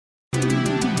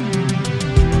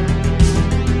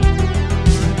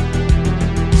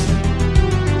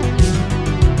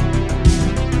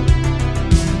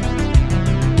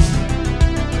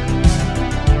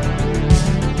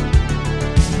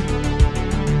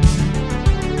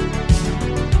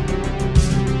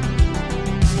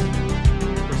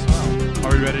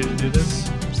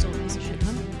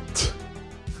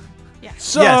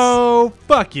So,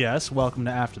 fuck yes. Welcome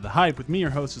to After the Hype. With me,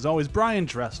 your host, as always, Bryan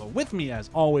Dressel. With me, as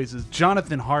always, is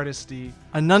Jonathan Hardesty,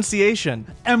 Annunciation,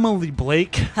 Emily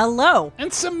Blake, hello,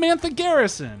 and Samantha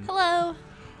Garrison. hello.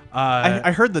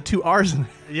 I heard the two R's in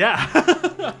there.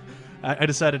 Yeah. I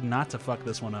decided not to fuck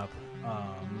this one up.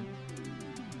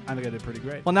 I think I did pretty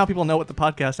great. Well, now people know what the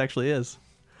podcast actually is.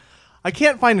 I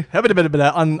can't find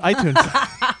on iTunes.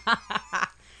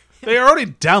 They are already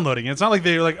downloading it. It's not like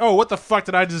they're like, oh, what the fuck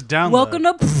did I just download? Welcome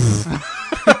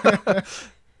to.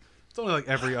 It's only like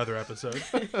every other episode.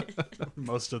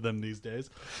 Most of them these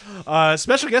days.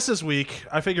 Special guest this week.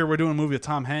 I figure we're doing a movie with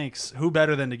Tom Hanks. Who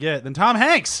better than Tom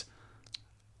Hanks?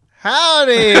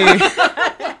 Howdy,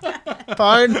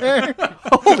 partner.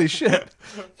 Holy shit.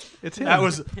 It's him. That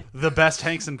was the best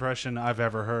Hanks impression I've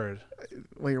ever heard.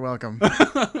 Well, you're welcome.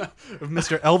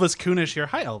 Mr. Elvis Kunish here.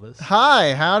 Hi, Elvis.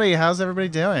 Hi, howdy. How's everybody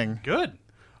doing? Good.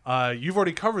 You've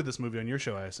already covered this movie on your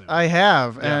show, I assume. I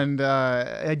have, Yeah. and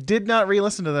I did not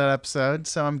re-listen to that episode,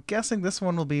 so I'm guessing this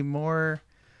one will be more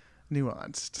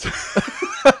nuanced.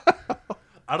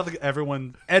 I don't think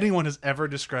anyone has ever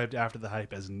described After the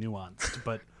Hype as nuanced,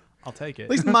 but I'll take it. At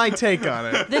least my take on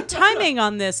it. The timing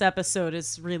on this episode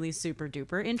is really super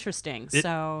duper interesting,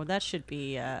 so that should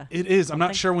be. It is. I'm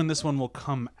not sure when this one will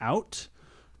come out,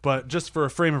 but just for a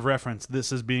frame of reference,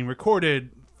 this is being recorded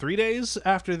 3 days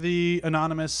after the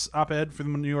anonymous op-ed for the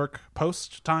New York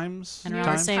Post Times. And around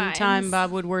the same time, Bob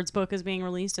Woodward's book is being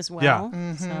released as well. Yeah.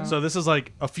 Mm-hmm. So this is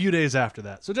like a few days after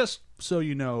that. So just so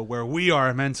you know where we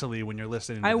are mentally when you're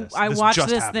listening to this. I This watched just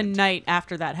this happened. the night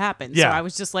after that happened. Yeah. So I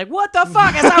was just like, what the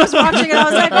fuck? As I was watching it, I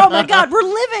was like, oh my God, we're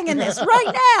living in this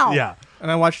right now. Yeah.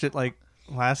 And I watched it like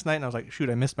last night, and I was like, shoot,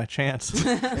 I missed my chance.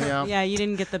 Yeah. Yeah, you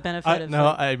didn't get the benefit of No,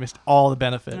 it. I missed all the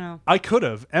benefit. No. I could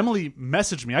have. Emily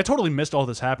messaged me. I totally missed all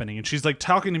this happening, and she's like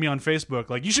talking to me on Facebook,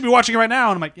 like, you should be watching it right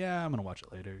now. And I'm like, yeah, I'm gonna watch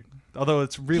it later. Although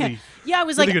it's really, Yeah, I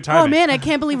was really like, good timing. oh man, I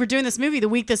can't believe we're doing this movie the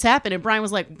week this happened. And Brian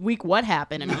was like, week what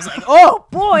happened? And I was like, oh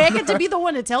boy, I get to be the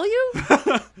one to tell you?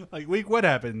 like, week what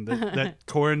happened? That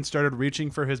Corin started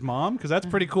reaching for his mom, because that's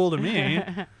pretty cool to me.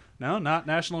 No, not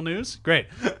national news. Great.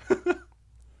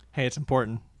 Hey, it's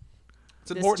important. It's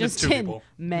This important just to two in, people.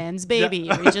 man's baby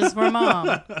reaches for mom.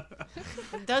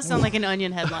 It does sound like an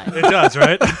Onion headline. It does,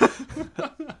 right?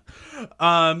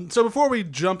 So before we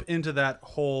jump into that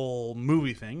whole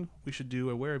movie thing, we should do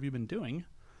a Where Have You Been Doing?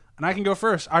 And I can go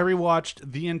first. I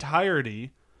rewatched the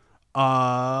entirety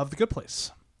of The Good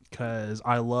Place because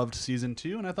I loved season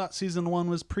 2, and I thought season 1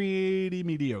 was pretty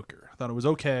mediocre. I thought it was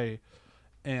okay,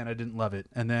 and I didn't love it.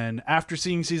 And then after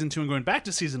seeing season 2 and going back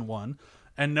to season 1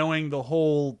 and knowing the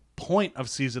whole point of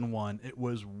season 1, it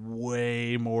was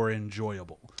way more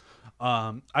enjoyable.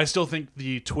 I still think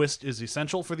the twist is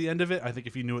essential for the end of it. I think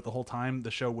if you knew it the whole time,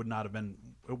 the show wouldn't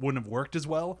have worked as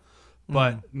well.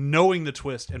 But knowing the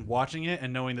twist and watching it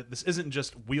and knowing that this isn't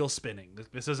just wheel spinning,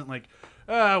 this isn't like,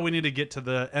 we need to get to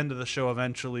the end of the show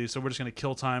eventually, so we're just going to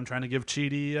kill time trying to give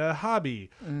Chidi a hobby.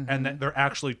 And that they're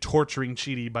actually torturing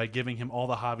Chidi by giving him all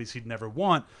the hobbies he'd never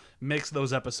want, makes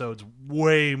those episodes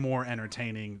way more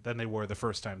entertaining than they were the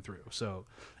first time through. So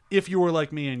if you were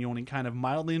like me and you only kind of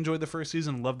mildly enjoyed the first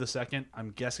season and loved the second, I'm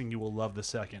guessing you will love the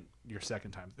second your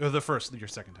second time. Or your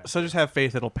second time. So just have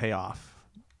faith it'll pay off.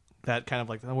 That kind of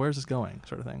like, oh, where's this going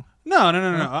sort of thing. No.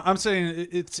 I'm saying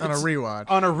it's On a rewatch.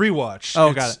 On a rewatch.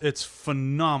 Oh, got it. It's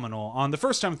phenomenal. On the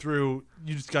first time through,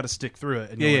 you just got to stick through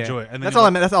it and you'll enjoy it. And then That's all I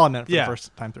meant for the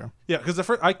first time through. Yeah, because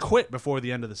I quit before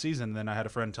the end of the season. And then I had a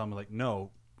friend tell me like,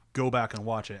 no, go back and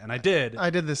watch it, and I did. I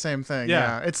did the same thing.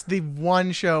 Yeah. Yeah. It's the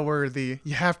one show where you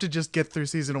have to just get through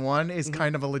season 1 is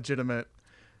kind of a legitimate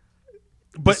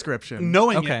description.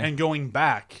 Knowing Okay. it and going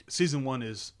back, season 1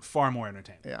 is far more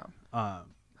entertaining. Yeah.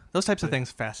 Those types of things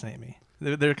fascinate me.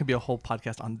 There could be a whole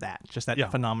podcast on that, just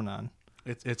that phenomenon.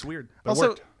 It's weird. But it Also,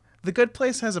 worked. The Good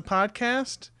Place has a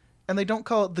podcast, and they don't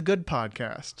call it The Good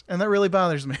Podcast, and that really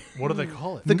bothers me. What do they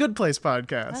call it? The Good Place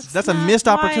Podcast. That's a not missed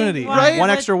why- opportunity. why- One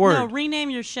extra word. No, rename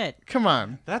your shit. Come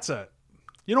on. That's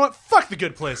you know what? Fuck The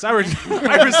Good Place. I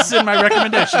rescind my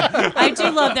recommendation. I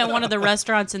do love that one of the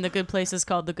restaurants in the Good Place is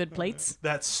called the Good Plates.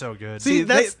 That's so good. See,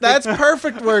 that's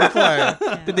perfect wordplay.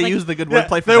 Yeah. Did they Like, use the good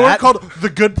wordplay for they were that? called The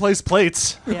Good Place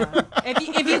Plates. Yeah.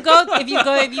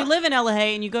 If you live in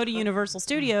LA and you go to Universal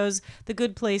Studios, the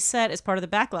Good Place set is part of the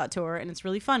backlot tour, and it's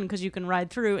really fun because you can ride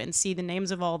through and see the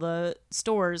names of all the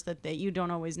stores that you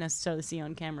don't always necessarily see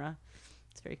on camera.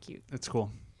 It's very cute. It's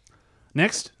cool.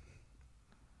 Next.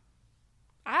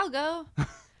 I'll go.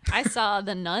 I saw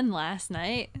The Nun last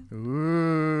night.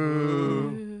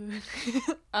 Ooh.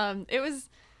 It was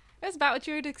about what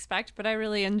you would expect, but I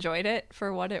really enjoyed it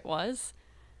for what it was.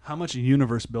 How much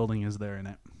universe building is there in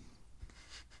it?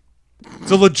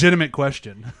 It's a legitimate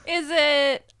question. Is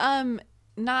it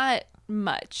not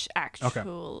much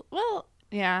actual? Well,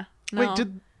 yeah. No. Wait,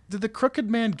 did the Crooked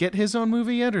Man get his own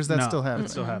movie yet, or is that No, still happening?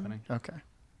 It's still happening. Okay.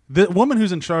 The woman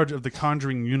who's in charge of the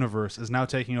Conjuring universe is now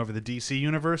taking over the DC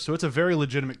universe, so it's a very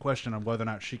legitimate question of whether or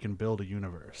not she can build a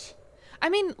universe. I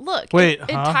mean, look. Wait,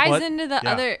 it huh? ties What? into the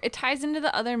Yeah. other. It ties into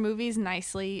the other movies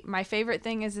nicely. My favorite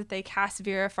thing is that they cast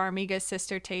Vera Farmiga's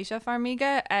sister Tasia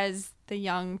Farmiga as the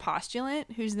young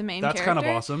postulant, who's the main That's character. kind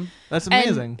of awesome. That's And,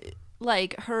 amazing.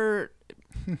 like her,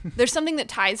 there's something that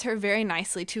ties her very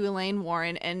nicely to Elaine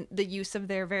Warren, and the use of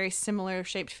their very similar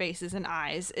shaped faces and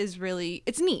eyes is really,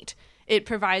 it's neat. It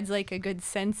provides like a good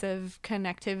sense of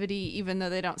connectivity, even though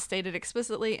they don't state it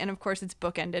explicitly. And of course, it's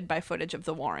bookended by footage of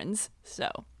the Warrens. So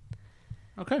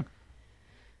Okay.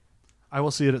 I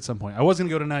will see it at some point. I was going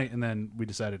to go tonight, and then we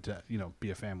decided to, be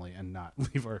a family and not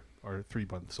leave our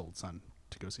 3-month-old son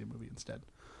to go see a movie instead.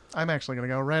 I'm actually going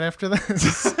to go right after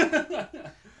this.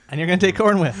 And you're going to take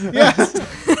Corin with. Yes.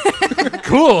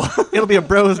 Cool. It'll be a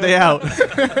bros day out.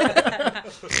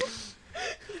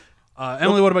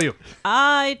 Emily, what about you?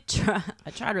 I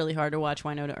tried really hard to watch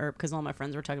Winona Earp because all my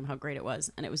friends were talking about how great it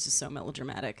was, and it was just so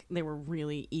melodramatic. They were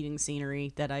really eating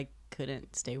scenery that I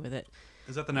couldn't stay with it.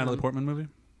 Is that the Natalie Portman movie?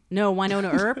 No, Winona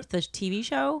Earp, the TV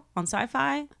show on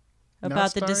Sci-Fi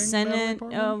about the starring descendant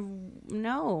Natalie of.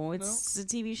 No, it's a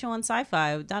TV show on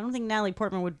Sci-Fi. I don't think Natalie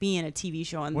Portman would be in a TV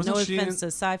show. On Wasn't no she offense in- to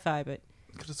Sci-Fi, but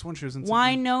Because it's when she was in.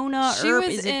 Winona she Earp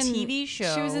was is in a TV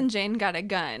show. She was in Jane Got a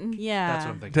Gun. Yeah. That's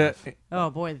what I'm thinking. of. Oh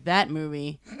boy, that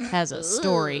movie has a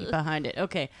story behind it.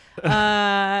 Okay,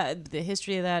 the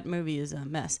history of that movie is a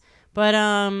mess. But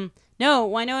no,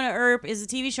 Winona Earp is a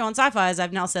TV show on Sci-Fi, as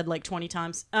I've now said like 20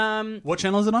 times. What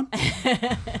channel is it on?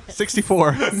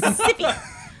 64.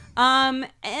 And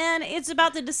it's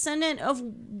about the descendant of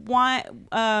Wyatt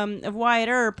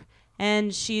Earp,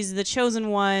 and she's the chosen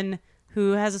one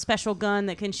who has a special gun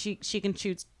that she can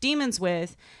shoot demons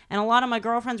with. And a lot of my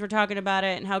girlfriends were talking about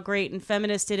it and how great and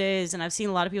feminist it is. And I've seen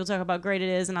a lot of people talk about how great it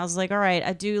is. And I was like, all right,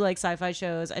 I do like sci-fi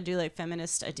shows. I do like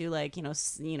feminist. I do like,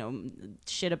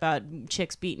 shit about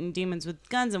chicks beating demons with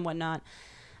guns and whatnot.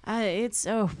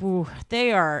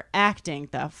 They are acting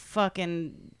the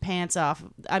fucking pants off.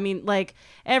 I mean, like,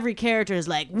 every character is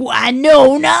like,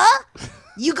 Winona?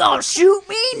 You gonna shoot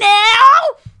me now?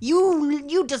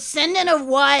 You descendant of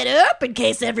Wyatt Earp, in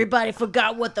case everybody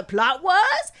forgot what the plot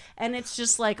was? And it's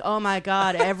just like, oh my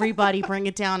god, everybody bring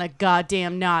it down a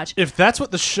goddamn notch. If that's what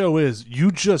the show is,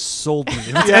 you just sold me.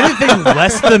 If it's anything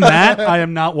less than that, I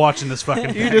am not watching this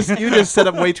fucking thing. You just set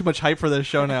up way too much hype for this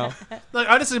show now. Like,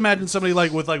 I just imagine somebody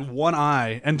with one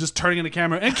eye and just turning in the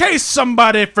camera in case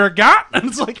somebody forgot. And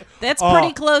it's like, That's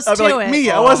pretty close I'd to be like, it.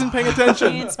 me, I wasn't paying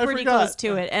attention. It's I pretty forgot. close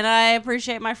to it, and I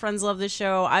appreciate my friends love this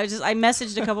show. I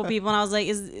messaged a couple people and I was like,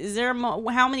 "Is there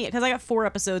how many?" Because I got 4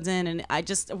 episodes in, and I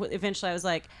just eventually I was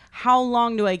like, "How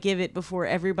long do I give it before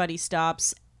everybody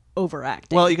stops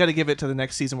overacting?" Well, you got to give it to the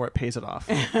next season where it pays it off.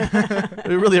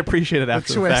 We really appreciate it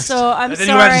after the twist. fact. so I'm and then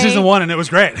you watched sorry. season 1 and it was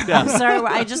great. I'm sorry,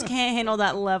 I just can't handle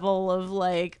that level of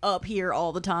like up here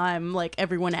all the time, like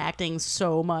everyone acting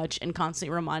so much and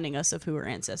constantly reminding us of who our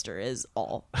ancestor is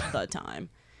all the time.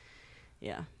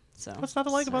 Yeah. So What's not to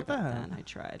like sorry about that? I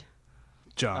tried.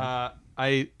 John.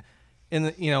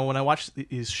 When I watch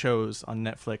these shows on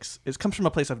Netflix, it comes from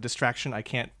a place of distraction. I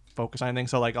can't focus on anything,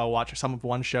 so like I'll watch some of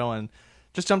one show and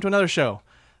just jump to another show.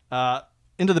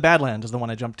 Into the Badlands is the one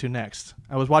I jumped to next.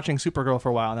 I was watching Supergirl for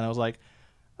a while, and then I was like,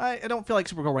 I don't feel like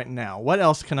Supergirl right now. What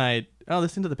else can I? Oh,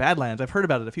 this Into the Badlands. I've heard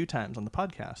about it a few times on the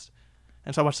podcast,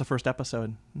 and so I watched the first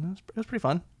episode. And it was pretty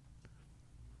fun.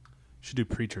 Should do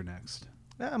Preacher next.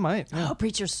 Yeah, I might. Yeah. Oh,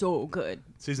 Preacher's so good.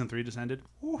 Season 3 just ended.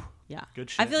 Whew. Yeah.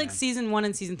 Good I shit, feel like man. season 1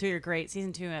 and season 3 are great.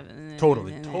 Season 2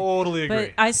 Totally agree.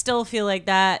 But I still feel like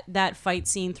that fight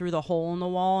scene through the hole in the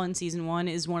wall in season 1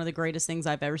 is one of the greatest things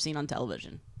I've ever seen on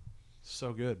television.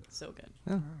 So good. So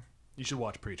good. You should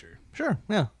watch Preacher. Sure.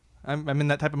 Yeah. I'm in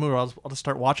that type of mood where I'll just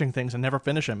start watching things and never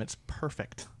finish them. It's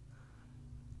perfect.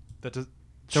 That does.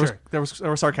 There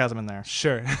was sarcasm in there.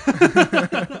 Sure.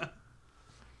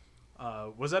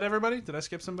 Was that everybody? Did I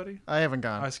skip somebody? I haven't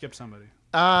gone. I skipped somebody.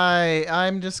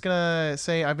 I'm just gonna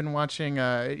say I've been watching.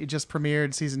 It just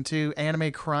premiered season 2,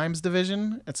 Anime Crimes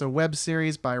Division. It's a web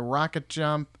series by Rocket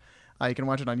Jump. You can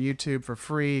watch it on YouTube for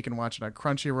free. You can watch it on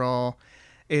Crunchyroll.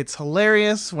 It's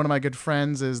hilarious. One of my good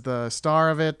friends is the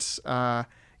star of it.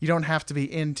 You don't have to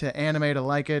be into anime to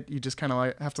like it. You just kind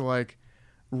of have to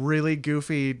really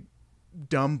goofy,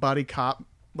 dumb buddy cop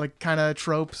kind of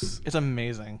tropes. It's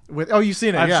amazing. You've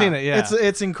seen it. I've seen it, yeah.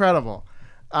 It's incredible.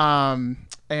 And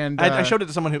And I showed it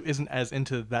to someone who isn't as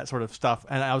into that sort of stuff,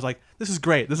 and I was like, "This is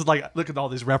great. This is like, look at all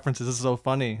these references. This is so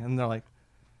funny." And they're like,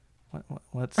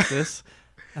 "What's this?"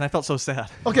 And I felt so sad.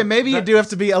 Okay, maybe you do have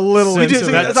to be a little So you do- into so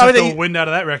it. That's how took they- the wind out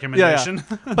of that recommendation.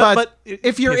 But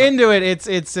if you're pays off. into it,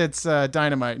 it's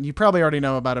dynamite. And you probably already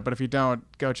know about it, but if you don't,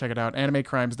 go check it out. Anime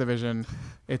Crimes Division.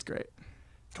 It's great.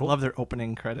 I love their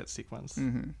opening credit sequence.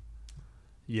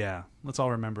 Yeah, let's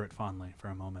all remember it fondly for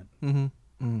a moment.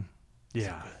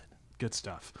 Yeah, good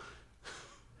stuff.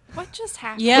 What just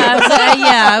happened?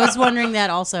 Yeah, I was wondering that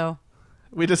also.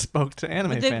 We just spoke to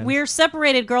anime fans. We're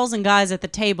separated girls and guys at the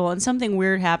table, and something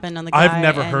weird happened on the guy I've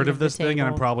never end heard of the this thing, and I'm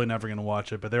table. probably never going to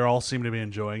watch it. But they all seem to be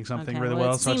enjoying something Okay, really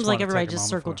well. It so I seems just like wanted to everybody take a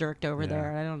just moment circle for it. jerked over Yeah.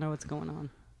 there. I don't know what's going on.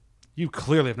 You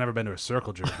clearly have never been to a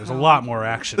circle jerk. There's a lot more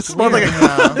action. This is more like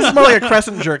a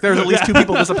crescent jerk. There's at least 2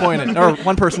 people disappointed, or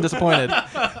 1 person disappointed.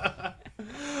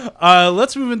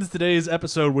 Let's move into today's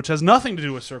episode, which has nothing to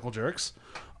do with circle jerks.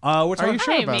 We're Are you talking.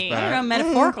 sure Hi, about me. I don't that? know,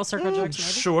 metaphorical circle jerks,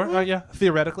 maybe. Sure. Yeah.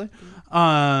 Theoretically.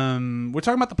 We're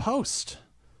talking about the post.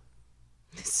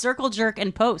 Circle jerk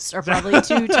and post are probably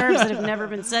 2 terms that have never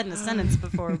been said in a sentence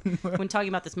before when talking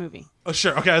about this movie. Oh,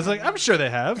 sure. Okay. I was like, I'm sure they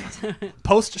have.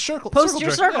 Post circle. Post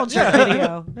your circle jerk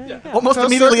video. Almost So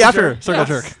immediately circle after jerk. circle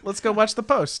Yes. jerk. Let's go watch the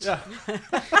post.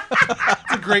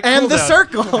 It's a great. And the cool-down.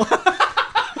 circle.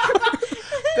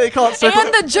 They call it circle.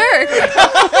 And the jerk.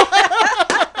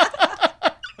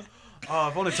 Oh,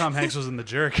 if only Tom Hanks was in the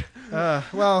jerk.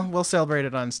 Well, we'll celebrate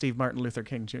it on Steve Martin Luther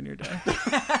King Jr. Day.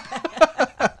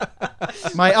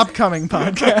 My upcoming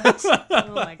podcast.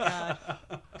 Oh my god.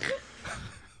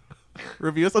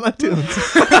 Review us on iTunes.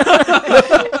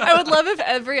 I would love if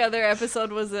every other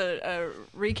episode was a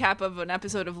recap of an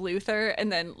episode of Luther,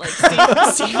 and then like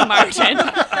Steve Martin.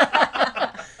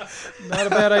 Not a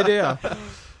bad idea.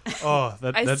 Oh,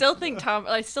 that. I still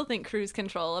think cruise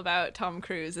control about Tom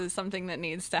Cruise is something that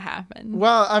needs to happen.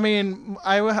 Well, I mean,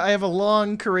 I have a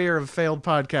long career of failed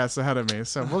podcasts ahead of me,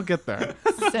 so we'll get there.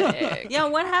 Sick. Yeah,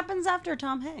 what happens after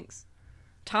Tom Hanks?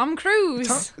 Tom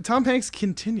Cruise. Tom Hanks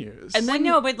continues. And I then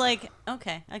know, but like,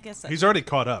 okay, I guess that's He's already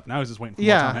caught up. Now he's just waiting for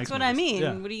Yeah. more Tom Hanks. what I movies. mean.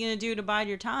 Yeah. What are you gonna do to bide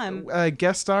your time?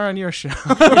 guest star on your show.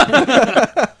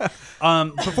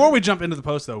 Before we jump into the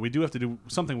post, though, we do have to do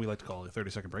something we like to call a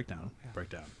 30-second breakdown.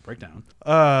 Breakdown.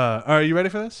 Are you ready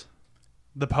for this?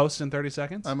 The post in 30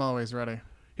 seconds? I'm always ready.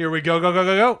 Here we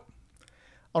go.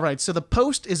 All right, so The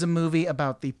Post is a movie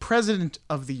about the President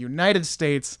of the United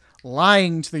States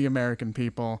lying to the American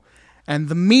people, and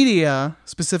the media,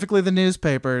 specifically the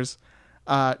newspapers,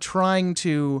 trying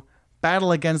to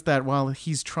battle against that while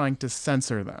he's trying to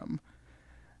censor them.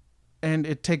 And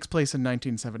it takes place in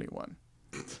 1971.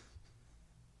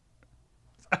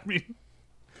 I mean,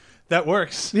 that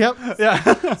works. Yep. Yeah.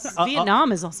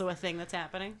 Vietnam is also a thing that's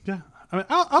happening. Yeah. I mean,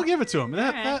 I'll give it to him. All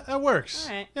right. That works.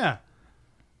 All right. Yeah.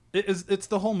 It's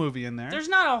the whole movie in there. There's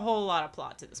not a whole lot of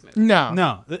plot to this movie. No.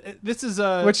 No, this is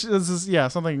Which is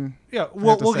something. yeah. have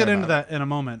We'll to say get into about that in a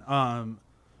moment.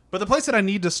 But the place that I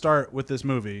need to start with this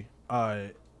movie,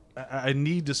 I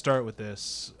need to start with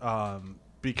this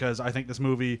because I think this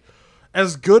movie,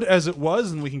 as good as it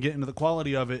was, and we can get into the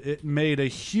quality of it, it made a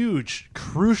huge,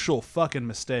 crucial fucking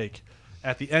mistake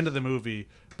at the end of the movie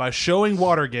by showing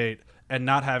Watergate and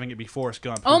not having it be Forrest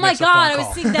Gump. who Oh my makes a phone god, I was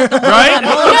call. thinking that the whole Right? time.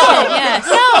 Bullshit, yes.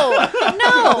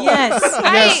 No. Yes.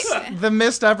 Yes, the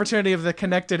missed opportunity of the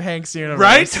connected Hanks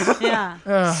universe. Right?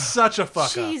 Yeah. Such a fuck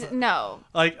up. Jeez, no.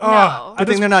 Like, No. oh, Good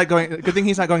thing they're not going. Good thing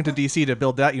he's not going to DC to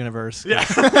build that universe. yeah.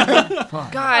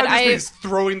 God, I just be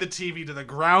throwing the TV to the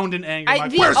ground in anger. Like,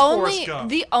 the where's only Forrest Gump?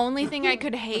 the only thing I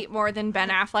could hate more than Ben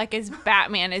Affleck is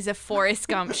Batman is a Forrest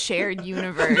Gump shared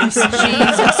universe. Jesus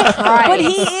Christ! But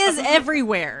he is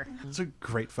everywhere. It's a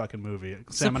great fucking movie.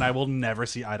 Sam and I will never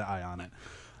see eye to eye on it,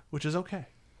 which is okay.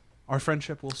 Our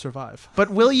friendship will survive. But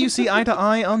will you see eye to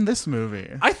eye on this movie?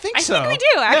 I think I so. think we do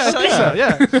actually. I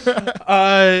think so,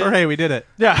 yeah. Or hey, we did it.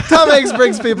 Yeah. Tom Hanks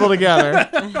brings people together.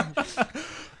 But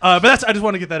I just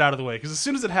want to get that out of the way because as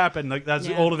soon as it happened, like that's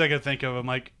the Yeah. only thing I could think of. I'm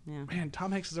like, Yeah. man,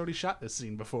 Tom Hanks has already shot this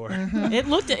scene before. It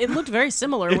looked very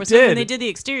similar. It When did. they did the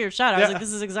exterior shot, I was Yeah. like,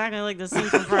 this is exactly like the scene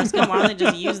from Forrest Gump. Why don't they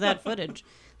just use that footage?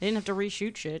 They didn't have to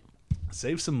reshoot shit.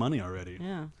 Save some money already.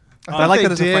 Yeah. I like they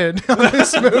that as a did on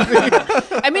this movie.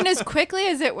 I mean, as quickly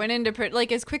as it went into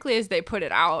as quickly as they put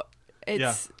it out,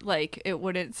 it's like it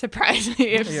wouldn't surprise me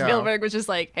if Yeah. Spielberg was just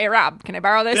like, "Hey, Rob, can I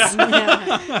borrow this?"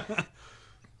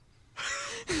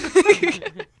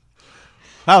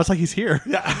 Wow, it's like he's here.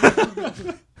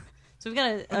 So we've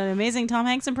got an amazing Tom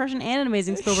Hanks impression and an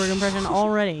amazing Spielberg impression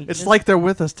already. It's like they're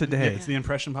with us today. It's the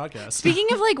Impression Podcast. Speaking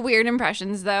of like weird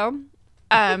impressions, though,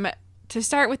 to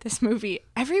start with this movie,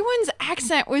 everyone's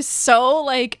accent was so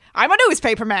like, I'm a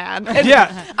newspaper man. And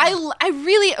Yeah. I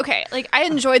really, okay, like I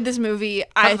enjoyed this movie.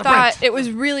 I thought it was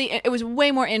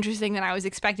way more interesting than I was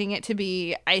expecting it to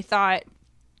be. I thought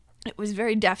it was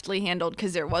very deftly handled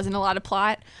because there wasn't a lot of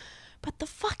plot. But the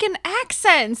fucking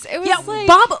accents, it was like...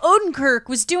 Bob Odenkirk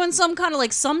was doing some kind of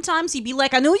like, sometimes he'd be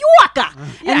like a New Yorker.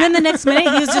 And then the next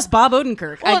minute he was just Bob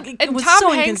Odenkirk. Well, it and was Tom so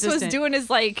Hanks was inconsistent. doing his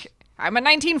like, I'm a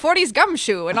 1940s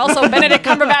gumshoe, and also Benedict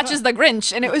Cumberbatch is the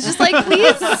Grinch, and it was just like,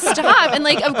 please stop. And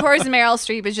like, of course, Meryl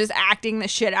Streep is just acting the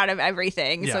shit out of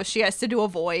everything, so she has to do a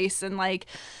voice, and like,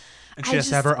 And she has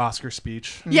to have her Oscar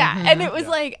speech. yeah, and it was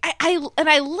like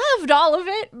I loved all of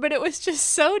it, but it was just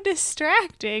so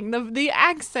distracting. The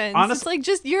accents, it's like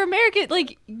just you're American,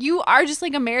 like you are just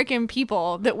like American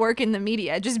people that work in the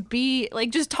media. Just be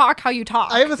like, just talk how you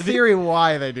talk. I have a theory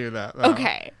why they do that, though.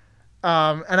 Okay.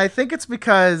 And I think it's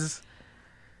because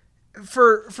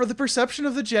for the perception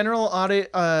of the general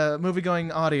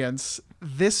movie-going audience,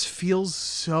 this feels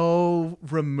so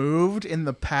removed in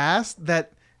the past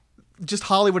that just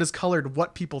Hollywood has colored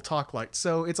what people talk like.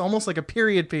 So it's almost like a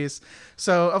period piece.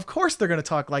 So of course they're going to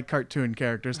talk like cartoon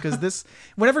characters, because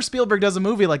whenever Spielberg does a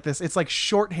movie like this, it's like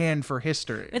shorthand for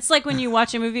history. It's like when you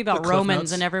watch a movie about Cliff Romans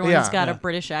Notes. and everyone's Yeah. got a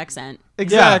British accent.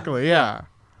 Exactly, yeah.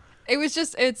 It's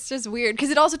just weird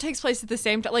because it also takes place at the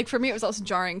same time. Like for me, it was also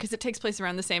jarring because it takes place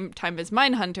around the same time as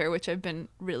Mindhunter, which I've been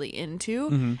really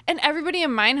into. And everybody in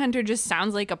Mindhunter just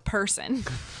sounds like a person.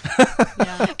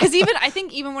 Because I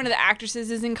think even one of the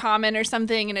actresses is in Common or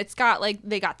something, and it's got like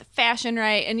they got the fashion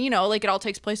right, and like it all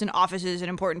takes place in offices and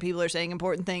important people are saying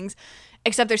important things.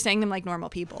 Except they're saying them like normal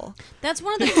people. That's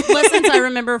one of the lessons I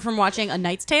remember from watching A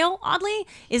Knight's Tale, oddly,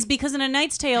 is because in A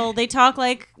Knight's Tale, they talk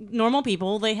like normal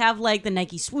people. They have like the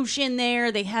Nike swoosh in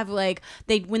there. They have like,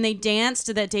 when they dance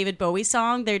to that David Bowie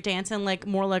song, they're dancing like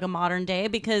more like a modern day,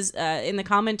 because in the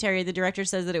commentary, the director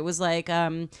says that it was like,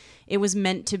 it was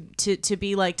meant to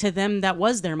be like, to them, that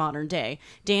was their modern day.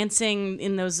 Dancing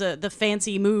in those, the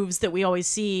fancy moves that we always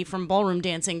see from ballroom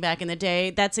dancing back in the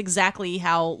day, that's exactly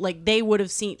how like they would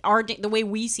have seen the way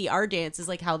we see our dance is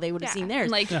like how they would have seen theirs.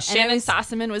 Like Shannon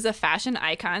Sossaman was a fashion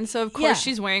icon, so of course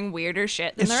she's wearing weirder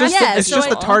shit than It's the just, rest. it's so just I-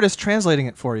 the TARDIS translating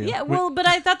it for you. Yeah, well, but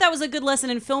I thought that was a good lesson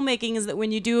in filmmaking, is that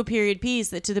when you do a period piece,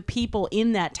 that to the people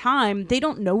in that time, they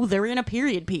don't know they're in a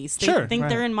period piece. They Sure, think right.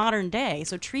 they're in modern day,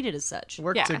 so treat it as such.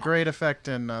 Worked to great effect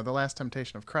in The Last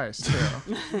Temptation of Christ,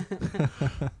 too.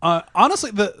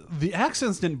 Honestly, the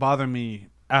accents didn't bother me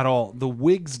at all. The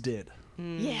wigs did.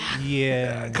 Yeah.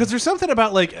 Yeah. Because there's something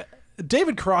about like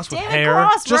David Cross with David hair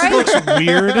Cross, just right? looks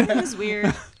weird. It was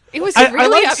weird. It was I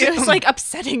really, like it was like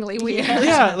upsettingly weird.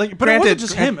 Yeah, like, but Granted, it wasn't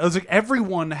just him. It was like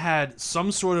everyone had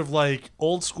some sort of like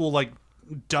old school like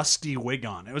dusty wig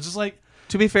on. It was just like,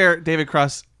 To be fair, David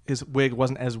Cross, his wig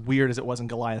wasn't as weird as it was in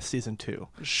Goliath season 2.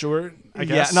 sure, I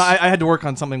guess. Yeah, no, I had to work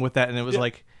on something with that, and it was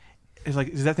like,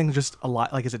 is that thing just a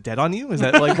lot? Like, is it dead on you? Is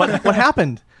that like what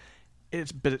happened?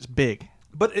 But it's big.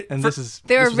 But And this is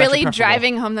They were this was actually really preferable.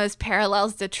 driving home those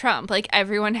parallels to Trump. Like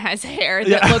everyone has hair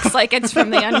that looks like it's from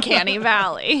the uncanny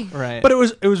valley. Right. But it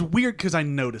was weird because I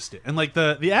noticed it, and like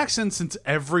the accent, since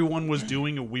everyone was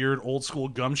doing a weird old school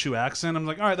gumshoe accent, I'm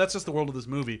like, all right, that's just the world of this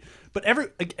movie. But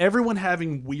everyone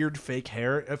having weird fake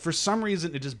hair, for some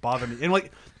reason, it just bothered me. And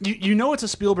like you know, it's a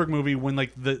Spielberg movie when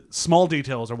like the small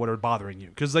details are what are bothering you,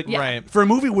 because like Right. for a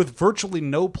movie with virtually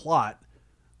no plot,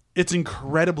 it's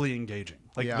incredibly engaging.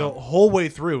 Like Yeah. the whole way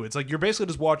through, it's like you're basically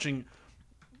just watching.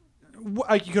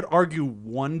 Like you could argue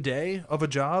one day of a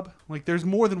job. Like there's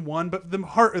more than one, but the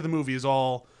heart of the movie is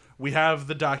all, we have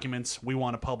the documents, we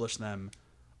want to publish them.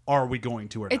 Are we going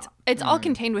to or not? It's all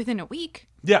contained within a week.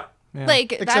 Yeah.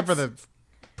 Like Except for that's- the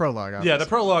prologue, obviously. Yeah, the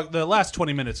prologue, the last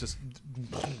 20 minutes is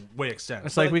way extended.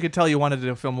 It's like we could tell you wanted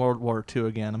to film World War II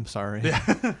again. I'm sorry.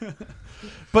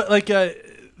 But like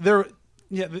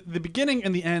the beginning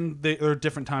and the end, they are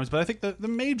different times. But I think the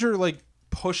major like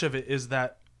push of it is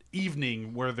that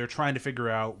evening where they're trying to figure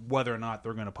out whether or not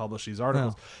they're going to publish these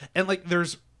articles. And like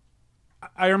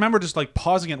I remember just like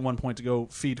pausing at one point to go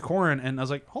feed Corin, and I was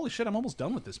like, holy shit, I'm almost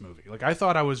done with this movie. Like I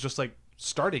thought I was just like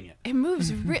starting it. It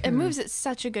moves. It moves at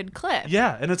such a good clip.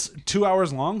 Yeah, and it's 2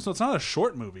 hours long, so it's not a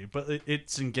short movie, but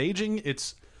it's engaging.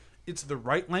 It's the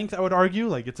right length, I would argue.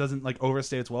 Like it doesn't like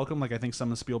overstay its welcome, like I think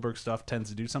some of Spielberg stuff tends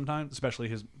to do sometimes, especially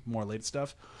his more late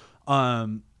stuff.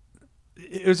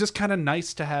 It was just kind of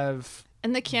nice to have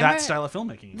And the camera, that style of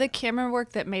filmmaking. the camera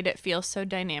work that made it feel so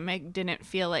dynamic didn't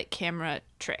feel like camera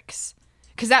tricks.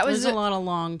 Because that was There's a lot of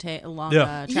long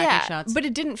tracking yeah, shots. but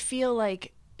it didn't feel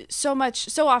like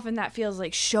so often that feels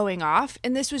like showing off,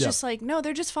 and this was just like, no,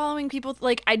 they're just following people.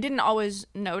 Like, I didn't always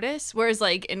notice, whereas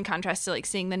like in contrast to like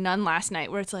seeing The Nun last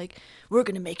night, where it's like, we're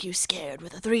gonna make you scared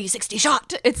with a 360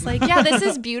 shot. It's like, yeah, this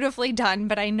is beautifully done,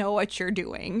 but I know what you're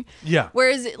doing. Yeah.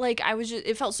 Whereas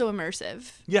it felt so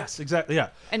immersive. Yes, exactly. Yeah.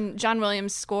 And John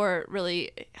Williams' score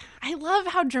really, I love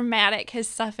how dramatic his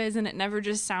stuff is, and it never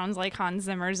just sounds like Hans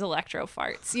Zimmer's electro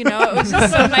farts. You know, it was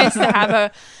just so nice to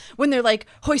have when they're like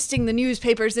hoisting the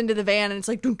newspapers into the van, and it's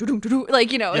like, doo, doo, doo, doo, doo,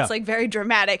 like, you know, it's like very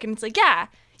dramatic, and it's like, yeah,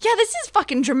 this is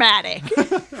fucking dramatic.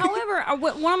 However,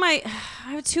 I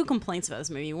have two complaints about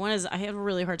this movie. One is I had a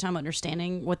really hard time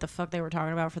understanding what the fuck they were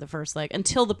talking about for the first, like,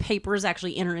 until the papers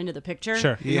actually enter into the picture.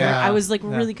 Sure. Yeah. I was like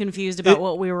really confused about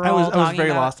what we were I all was talking very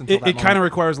about. lost until that It kind of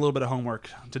requires a little bit of homework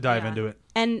to dive into it.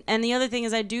 And the other thing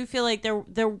is, I do feel like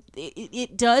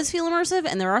it does feel immersive,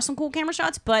 and there are some cool camera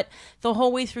shots. But the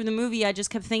whole way through the movie, I just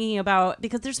kept thinking about,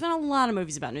 because there's been a lot of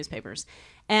movies about newspapers,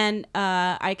 and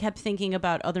I kept thinking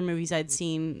about other movies I'd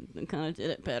seen that kind of did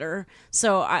it better.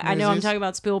 So I know I'm talking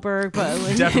about Spielberg, but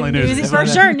Definitely Newsies. for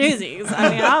sure, Newsies.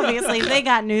 I mean, obviously they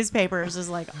got newspapers. Is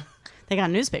like. They got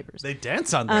newspapers. They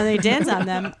dance on them. They dance on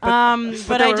them.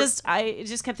 But I just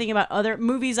kept thinking about other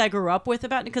movies I grew up with,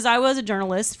 about, because I was a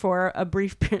journalist for a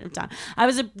brief period of time. I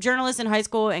was a journalist in high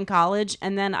school and college,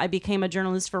 and then I became a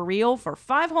journalist for real for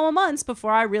 5 whole months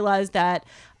before I realized that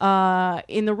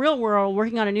in the real world,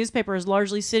 working on a newspaper is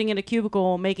largely sitting in a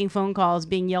cubicle, making phone calls,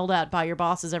 being yelled at by your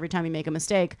bosses every time you make a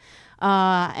mistake,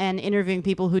 and interviewing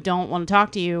people who don't want to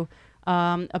talk to you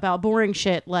about boring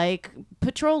shit like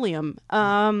petroleum.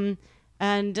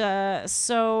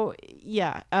 So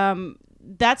yeah,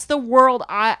 that's the world.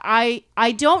 I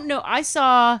don't know. I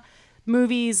saw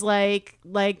movies like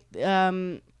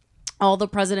All the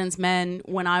President's Men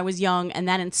when I was young, and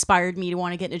that inspired me to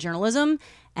want to get into journalism.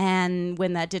 And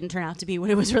when that didn't turn out to be what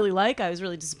it was really like, I was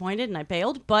really disappointed and I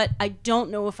bailed. But I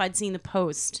don't know if I'd seen The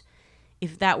Post,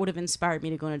 if that would have inspired me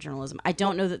to go into journalism. I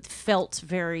don't know, that felt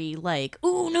very like,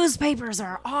 ooh, newspapers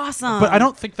are awesome. But I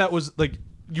don't think that was like,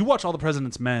 you watch All the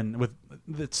President's Men with,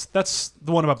 that's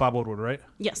the one about Bob Woodward, right?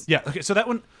 Yes. Yeah. Okay. So that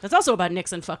one. That's also about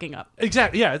Nixon fucking up.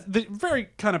 Exactly. Yeah. The very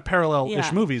kind of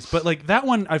parallel-ish movies, but like that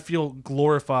one, I feel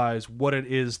glorifies what it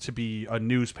is to be a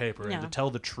newspaper and to tell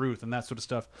the truth and that sort of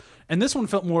stuff. And this one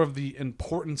felt more of the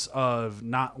importance of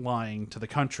not lying to the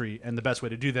country, and the best way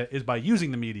to do that is by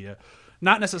using the media.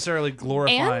 Not necessarily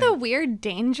glorifying. And the weird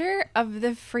danger of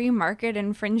the free market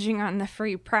infringing on the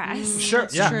free press. Sure.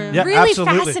 That's Yeah. true. Yeah. Really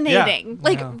Absolutely. fascinating.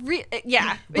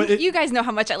 Yeah. Like, But you guys know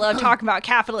how much I love talking about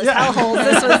capitalist hellholes.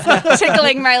 This was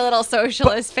tickling my little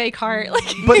socialist fake heart. Like,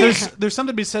 But there's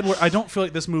something to be said where I don't feel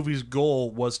like this movie's goal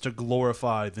was to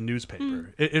glorify the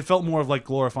newspaper. It felt more of like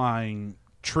glorifying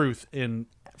truth in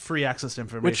free access to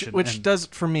information. Which does,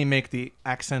 for me, make the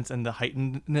accents and the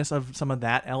heightenedness of some of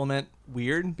that element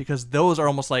weird, because those are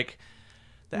almost like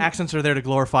the accents are there to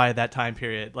glorify that time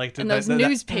period, like and those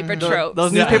newspaper tropes.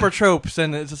 Those newspaper tropes,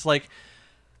 and it's just like, I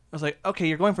was like, okay,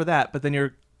 you're going for that, but then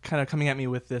you're kind of coming at me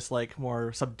with this like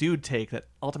more subdued take that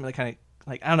ultimately kind of,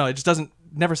 like, I don't know, it just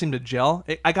never seem to gel.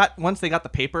 Once they got the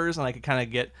papers and I could kind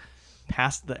of get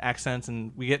past the accents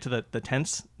and we get to the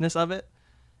tenseness of it,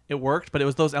 it worked. But it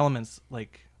was those elements,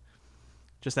 like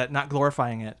just that not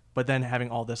glorifying it, but then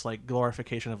having all this like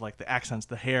glorification of like the accents,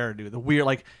 the hairdo, the weird,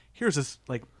 like, here's this,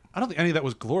 like, I don't think any of that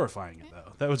was glorifying it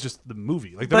though. That was just the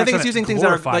movie. Like, but I think it's using things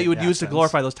that you would use to accents.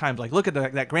 glorify those times. Like, look at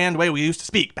that grand way we used to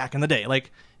speak back in the day.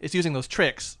 Like, it's using those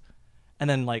tricks, and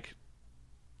then like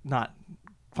not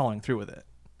following through with it.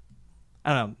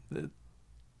 I don't know.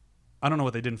 I don't know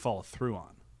what they didn't follow through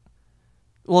on.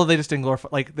 Well, they just didn't glorify.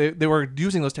 Like, they were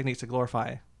using those techniques to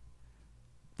glorify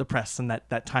the press and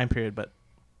that time period, but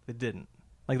they didn't.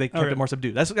 Like, they kept it more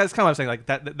subdued. That's kind of what I'm saying. Like,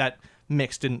 that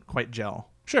mix didn't quite gel.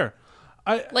 Sure.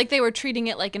 Like, they were treating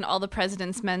it like an All the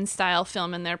President's Men style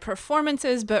film in their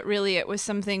performances, but really it was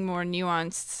something more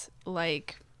nuanced,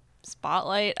 like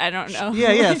Spotlight. I don't know.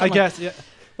 Yeah, I guess. Yeah.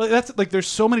 But that's like, there's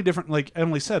so many different, like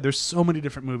Emily said, there's so many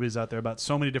different movies out there about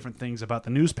so many different things about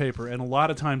the newspaper, and a lot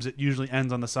of times it usually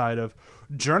ends on the side of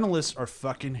journalists are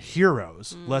fucking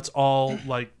heroes. Let's all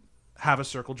like have a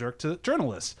circle jerk to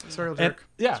journalists. Circle jerk.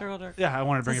 Yeah. Circle jerk. Yeah, I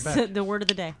wanted to bring it back. The word of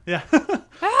the day. Yeah.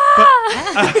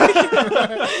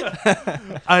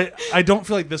 I don't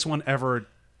feel like this one ever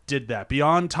did that.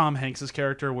 Beyond Tom Hanks's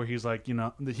character, where he's like, you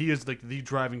know, he is like the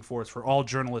driving force for all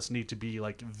journalists need to be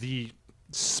like the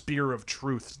spear of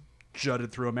truth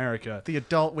jutted through America. The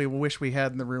adult we wish we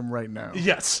had in the room right now.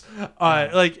 Yes.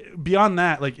 Like, beyond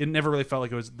that, like, it never really felt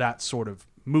like it was that sort of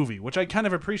movie, which I kind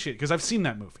of appreciate because I've seen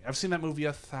that movie. I've seen that movie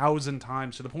 1,000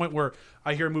 times to the point where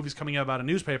I hear movies coming out about a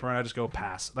newspaper and I just go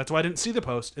pass. That's why I didn't see the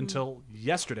post until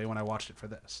yesterday when I watched it for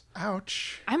this.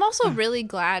 Ouch. I'm also really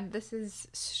glad, this is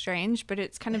strange, but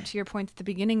it's kind of to your point at the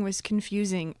beginning was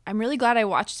confusing. I'm really glad I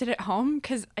watched it at home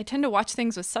because I tend to watch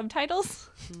things with subtitles.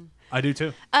 I do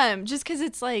too. Just because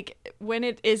it's like when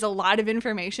it is a lot of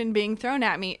information being thrown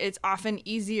at me, it's often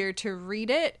easier to read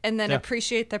it and then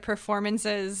appreciate the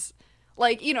performances.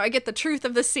 Like, I get the truth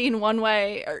of the scene one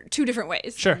way or two different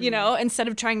ways. Sure. Instead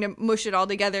of trying to mush it all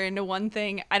together into one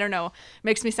thing. I don't know.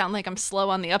 Makes me sound like I'm slow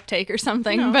on the uptake or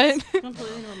something. No, but it's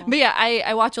completely normal. But yeah,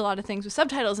 I watch a lot of things with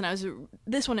subtitles, and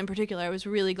this one in particular, I was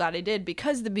really glad I did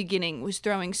because the beginning was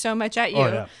throwing so much at you. Oh,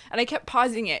 yeah. And I kept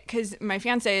pausing it because my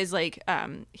fiance is like,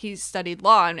 he's studied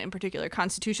law, and in particular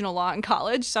constitutional law in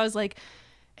college. So I was like,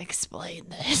 explain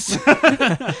this.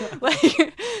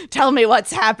 Like, tell me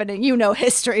what's happening. You know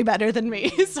history better than me.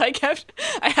 So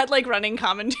I had like running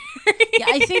commentary. Yeah,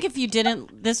 I think if you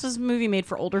didn't, this was a movie made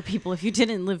for older people. If you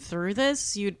didn't live through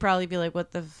this, you'd probably be like,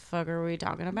 what the fuck are we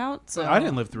talking about? So I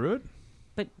didn't live through it.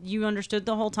 But you understood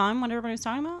the whole time what everybody was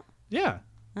talking about? Yeah.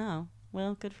 Oh,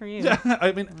 well, good for you. Yeah,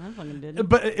 I mean, I fucking didn't.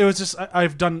 but it was just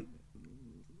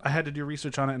I had to do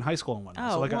research on it in high school and whatnot.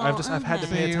 Oh, so like well, I've had to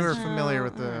okay. pay You attention. were familiar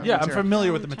with the Yeah, I'm material.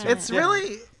 familiar with the material. It's Yeah.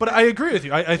 really... But I agree with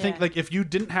you. I think Yeah. like if you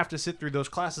didn't have to sit through those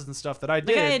classes and stuff that I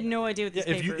did, Like, I had no idea what these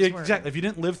if you papers were. exactly if you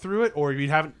didn't live through it or if you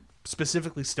haven't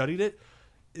specifically studied it,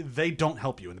 they don't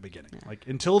help you in the beginning. Like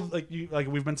until like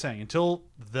we've been saying, until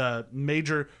the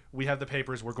major we have the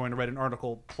papers, we're going to write an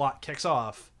article, plot kicks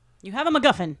off. You have a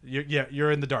MacGuffin.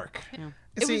 You're in the dark.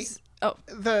 It See, was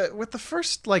with the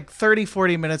first like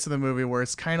 30-40 minutes of the movie where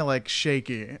it's kind of like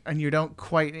shaky and you don't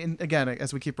quite again,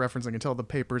 as we keep referencing, until the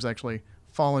papers actually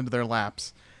fall into their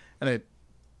laps and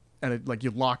it like you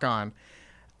lock on.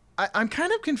 I'm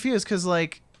kind of confused because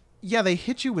like they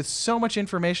hit you with so much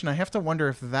information. I have to wonder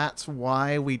if that's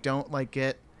why we don't like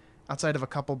get outside of a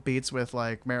couple beats with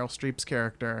like Meryl Streep's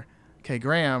character Kay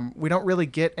Graham, we don't really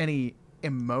get any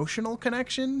emotional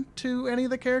connection to any of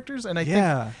the characters. And I think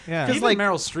Even like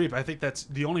Meryl Streep, I think that's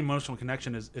the only emotional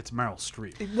connection is it's Meryl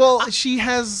Streep. well, she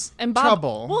has and Bob,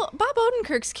 trouble. Well, Bob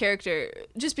Odenkirk's character,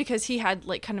 just because he had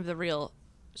like kind of the real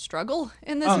struggle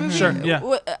in this movie. sure,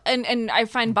 yeah. And I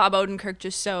find Bob Odenkirk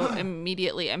just so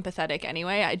immediately empathetic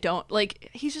anyway. I don't like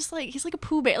he's like a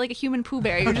Pooh Bear, like a human Pooh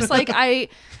Bear. You're just like I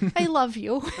love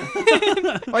you.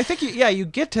 Well, I think you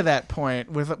get to that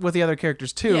point with the other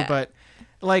characters too, Yeah. but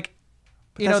like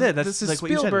that's it. That's this is like what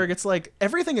you said. Spielberg. It's like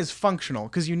everything is functional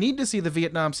because you need to see the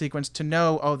Vietnam sequence to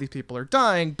know these people are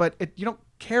dying, but you don't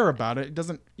care about it. It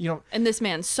doesn't And this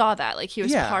man saw that, like he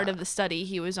was Yeah. part of the study.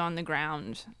 He was on the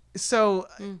ground. So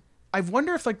I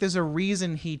wonder if like there's a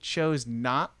reason he chose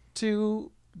not to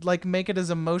like make it as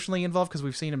emotionally involved because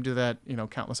we've seen him do that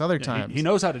countless other times. He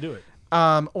knows how to do it.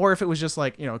 Or if it was just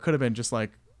like it could have been just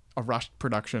like a rushed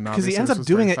production Because he obviously ends this up was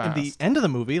doing very it in the fast. end of the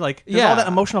movie. Like, there's all that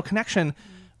emotional connection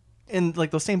in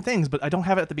like those same things, but I don't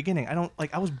have it at the beginning.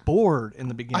 I was bored in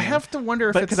the beginning. I have to wonder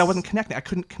if because I wasn't connecting. I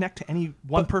couldn't connect to any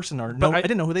one person or I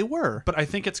didn't know who they were. But I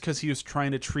think it's because he was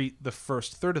trying to treat the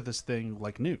first third of this thing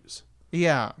like news.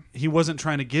 Yeah. He wasn't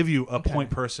trying to give you a point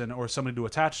person or somebody to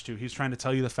attach to. He's trying to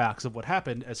tell you the facts of what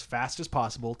happened as fast as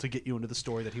possible to get you into the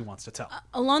story that he wants to tell.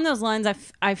 Along those lines,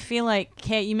 I feel like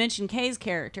Kay. You mentioned Kay's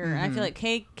character, and I feel like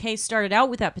Kay started out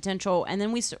with that potential, and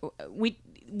then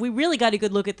we really got a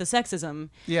good look at the sexism.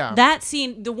 Yeah. That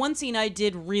scene, the one scene I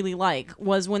did really like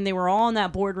was when they were all in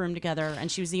that boardroom together,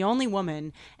 and she was the only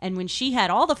woman, and when she had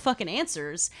all the fucking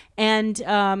answers, and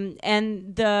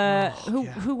the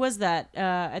who was that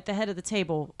at the head of the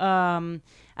table?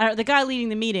 The guy leading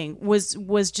the meeting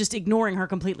was just ignoring her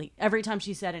completely every time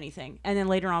she said anything, and then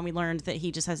later on we learned that he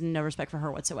just has no respect for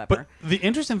her whatsoever. But the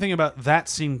interesting thing about that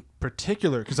scene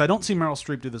particular, because I don't see Meryl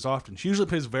Streep do this often, she usually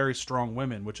plays very strong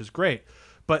women, which is great.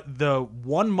 But the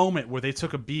one moment where they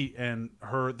took a beat and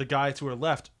the guy to her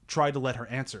left tried to let her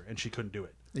answer and she couldn't do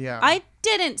it. Yeah. I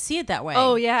didn't see it that way.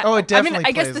 Oh yeah. Oh, it definitely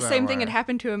I guess plays the that same thing way. had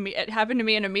happened to me. It happened to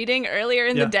me in a meeting earlier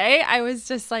in the day. I was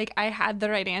just like, I had the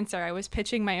right answer. I was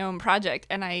pitching my own project,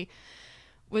 and I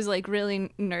was like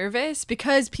really nervous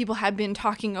because people had been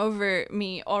talking over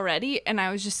me already, and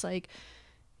I was just like,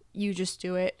 "You just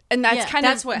do it." And that's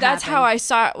that's how I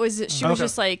saw it. Was that she was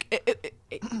just like.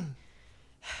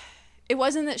 It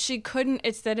wasn't that she couldn't.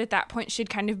 It's that at that point she'd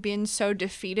kind of been so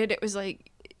defeated. It was like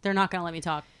they're not gonna let me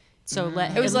talk. So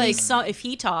it was like if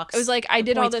he talks, it was like I the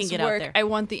did all points can this get out work. there. I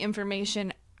want the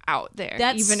information out there,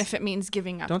 even if it means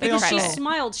giving up. Don't the they because also- she credit.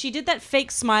 smiled. She did that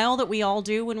fake smile that we all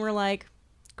do when we're like,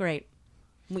 "Great."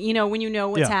 You know, when you know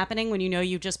what's Yeah. happening, when you know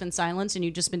you've just been silenced and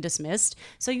you've just been dismissed.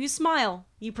 So you smile.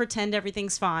 You pretend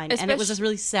everything's fine. And it was this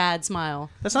really sad smile.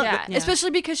 That's not. Yeah, Yeah.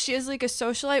 especially because she is like a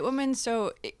socialite woman,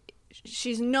 so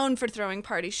she's known for throwing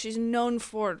parties. She's known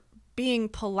for being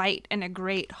polite and a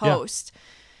great host.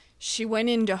 She went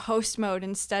into host mode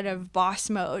instead of boss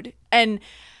mode, and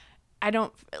I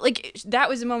don't like that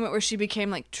was a moment where she became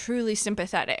like truly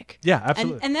sympathetic. Yeah,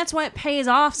 absolutely. And that's why it pays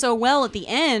off so well at the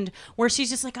end, where she's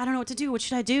just like, I don't know what to do. What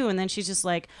should I do? And then she's just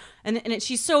like,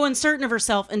 she's so uncertain of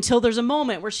herself until there's a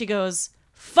moment where she goes,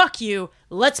 fuck you,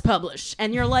 let's publish.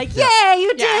 And you're like, yay,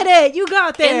 you did it. You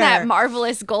got there. In that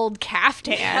marvelous gold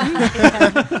caftan.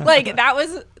 Like, that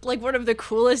was like one of the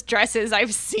coolest dresses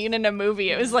I've seen in a movie.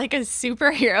 It was like a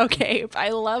superhero cape. I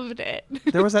loved it.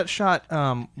 There was that shot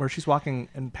where she's walking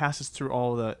and passes through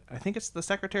all the. I think it's the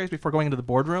secretaries before going into the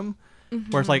boardroom,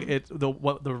 where it's like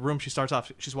the room she starts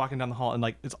off. She's walking down the hall and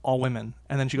like it's all women,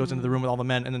 and then she goes into the room with all the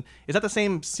men. And then is that the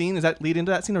same scene? Is that lead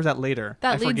into that scene, or is that later? That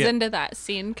I leads forget. into that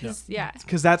scene because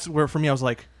Because that's where for me I was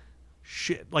like,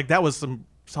 shit. Like that was some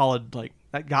solid like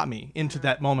that got me into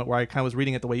that moment where I kind of was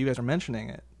reading it the way you guys are mentioning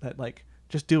it. That like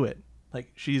just do it.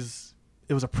 Like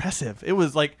it was oppressive. It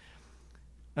was like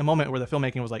a moment where the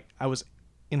filmmaking was like I was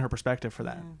in her perspective for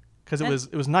that because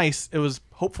it was nice. It was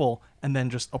hopeful and then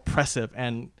just oppressive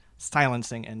and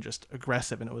silencing and just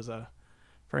aggressive, and it was a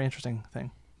very interesting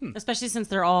thing. Especially since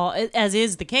they're all, as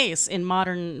is the case in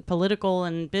modern political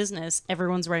and business,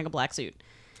 everyone's wearing a black suit.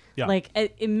 Yeah. Like,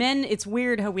 in men, it's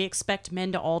weird how we expect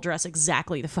men to all dress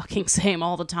exactly the fucking same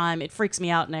all the time. It freaks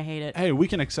me out and I hate it. Hey, we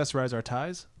can accessorize our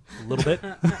ties a little bit.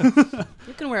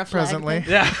 You can wear a flag. Presently.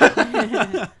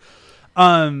 The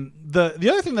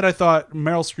other thing that I thought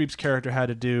Meryl Streep's character had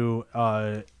to do,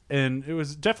 and it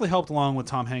was definitely helped along with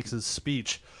Tom Hanks's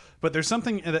speech, but there's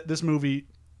something that this movie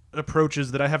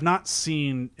approaches that I have not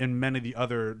seen in many of the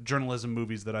other journalism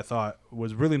movies that I thought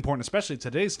was really important, especially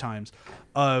today's times.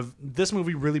 Of this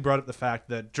movie really brought up the fact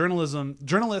that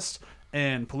journalists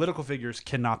and political figures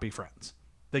cannot be friends.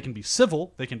 They can be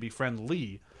civil, they can be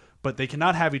friendly, but they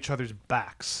cannot have each other's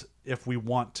backs if we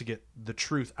want to get the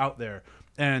truth out there.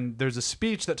 And there's a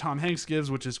speech that Tom Hanks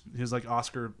gives, which is his like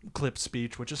Oscar clip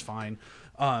speech, which is fine.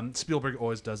 Spielberg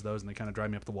always does those, and they kind of drive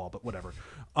me up the wall, but whatever.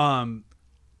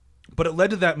 But it led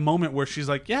to that moment where she's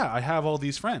like, yeah, I have all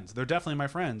these friends. They're definitely my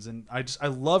friends. And I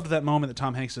loved that moment that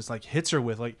Tom Hanks just like hits her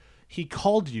with, like, he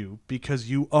called you because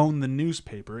you own the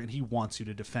newspaper and he wants you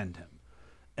to defend him.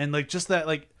 And like just that,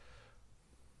 like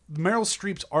Meryl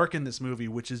Streep's arc in this movie,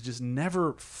 which is just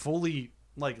never fully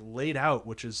like laid out,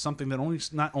 which is something that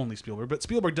not only Spielberg, but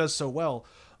Spielberg does so well,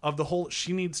 of the whole,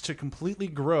 she needs to completely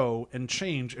grow and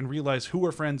change and realize who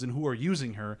are friends and who are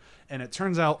using her. And it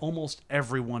turns out almost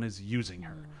everyone is using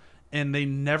her. And they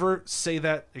never say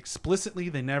that explicitly.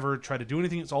 They never try to do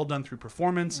anything. It's all done through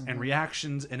performance and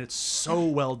reactions, and it's so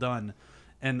well done.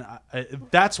 And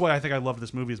that's why I think I loved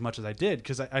this movie as much as I did,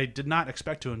 because I did not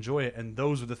expect to enjoy it, and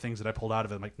those were the things that I pulled out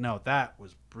of it. I'm like, no, that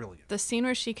was brilliant. the scene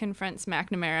where she confronts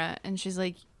McNamara and she's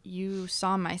like, you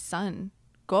saw my son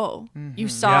go. You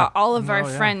saw all of our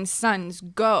friends' sons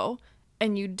go,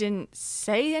 and you didn't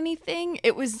say anything.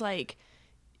 It was like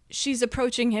she's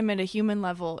approaching him at a human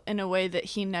level in a way that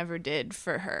he never did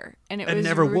for her, and it was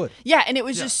never would. Yeah, and it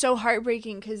was just so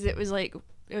heartbreaking because it was like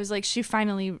she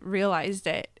finally realized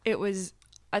it.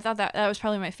 I thought that was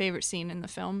probably my favorite scene in the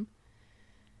film.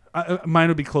 Mine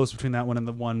would be close between that one and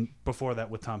the one before that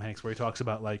with Tom Hanks, where he talks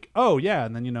about like, oh yeah,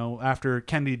 and then after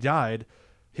Kennedy died,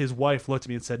 his wife looked at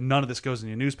me and said, none of this goes in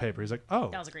your newspaper. He's like, oh,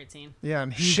 That was a great scene. Yeah,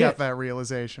 and he Shit. got that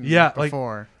realization like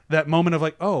before. that moment of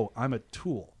like, oh, I'm a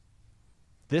tool.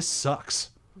 This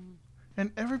sucks.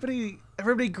 And everybody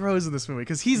grows in this movie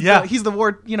because he's Yeah. the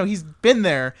war. He's been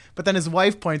there, but then his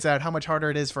wife points out how much harder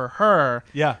it is for her.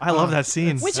 Yeah, I love that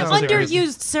scene. Which That was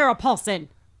underused Sarah Paulson.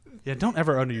 Yeah, don't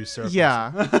ever underuse Sarah.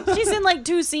 Yeah, She's in like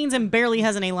 2 scenes and barely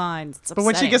has any lines. It's but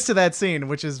when she upsetting. gets to that scene,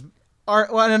 which is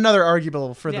another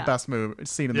arguable for the Yeah. best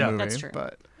scene in the movie, That's true.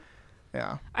 but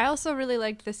yeah, I also really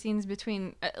liked the scenes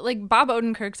between, like, Bob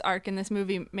Odenkirk's arc in this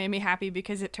movie made me happy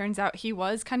because it turns out he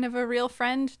was kind of a real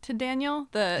friend to Daniel,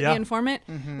 the informant,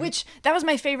 which that was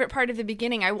my favorite part of the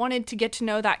beginning. I wanted to get to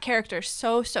know that character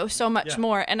so much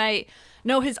more, and I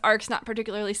know his arc's not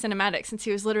particularly cinematic since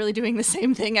he was literally doing the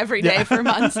same thing every day for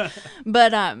months,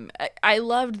 but I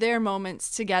loved their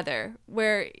moments together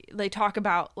where they talk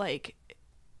about, like,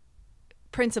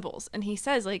 principles, and he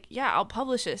says, like, yeah, I'll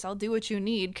publish this, I'll do what you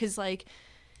need, because, like,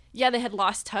 yeah, they had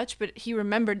lost touch, but he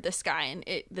remembered this guy, and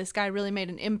this guy really made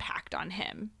an impact on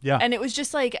him. Yeah. And it was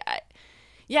just like,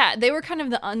 they were kind of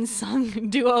the unsung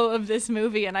duo of this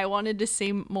movie, and I wanted to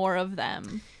see more of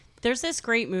them. There's this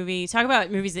great movie. Talk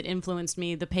about movies that influenced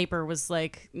me. The Paper was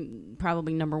like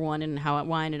probably number one in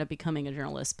why I ended up becoming a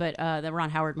journalist. But the Ron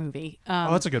Howard movie.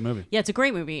 Oh, that's a good movie. Yeah, it's a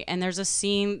great movie. And there's a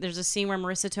scene where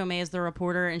Marissa Tomei is the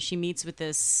reporter, and she meets with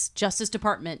this Justice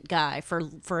Department guy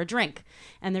for a drink.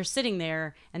 And they're sitting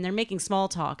there and they're making small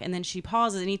talk. And then she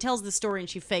pauses and he tells the story and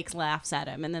she fakes laughs at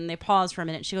him. And then they pause for a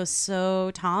minute. She goes,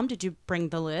 "So, Tom, did you bring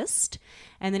the list?"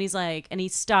 And then he's like, and he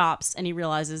stops and he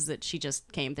realizes that she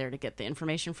just came there to get the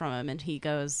information from him. And he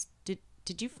goes,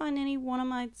 Did you find any one of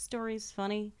my stories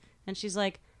funny? And she's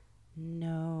like,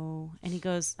 "No." And he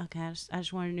goes, "Okay, I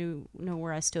just wanted to know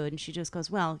where I stood." And she just goes,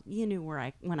 "Well, you knew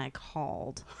when I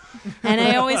called." And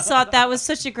I always thought that was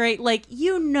such a great, like,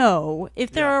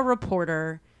 if they're a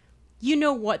reporter, you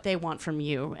know what they want from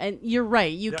you. And you're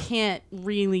right. You can't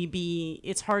really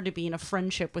it's hard to be in a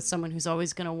friendship with someone who's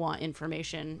always going to want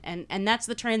information. And that's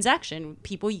the transaction.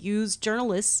 People use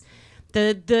journalists.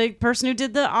 The person who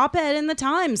did the op-ed in the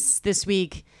Times this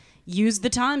week used the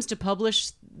Times to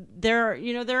publish their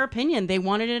opinion. They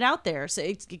wanted it out there. So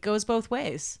it goes both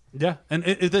ways. Yeah. And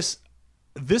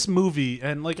this movie,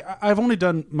 and like I've only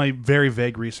done my very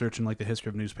vague research in like the history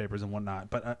of newspapers and whatnot,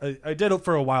 but I did it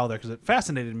for a while there because it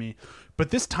fascinated me. But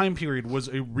this time period was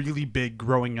a really big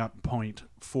growing up point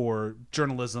for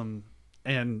journalism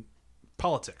and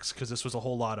politics, because this was a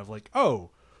whole lot of like,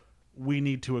 oh, we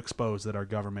need to expose that our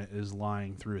government is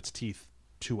lying through its teeth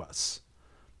to us.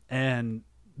 And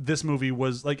this movie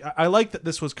was like, I like that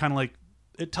this was kind of like,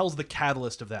 it tells the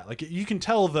catalyst of that. Like you can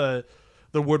tell the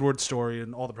Woodward story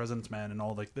and All the President's Men and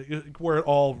all like where it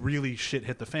all really shit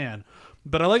hit the fan.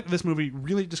 But I like this movie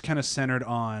really just kind of centered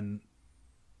on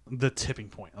the tipping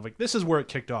point of like, this is where it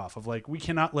kicked off of like, we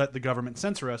cannot let the government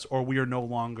censor us or we are no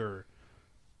longer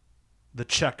the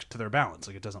check to their balance.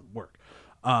 Like it doesn't work.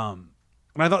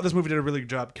 And I thought this movie did a really good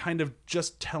job kind of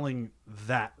just telling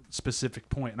that specific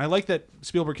point. And I like that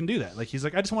Spielberg can do that. Like he's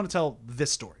like, I just want to tell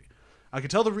this story. I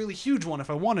could tell the really huge one if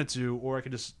I wanted to, or I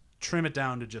could just trim it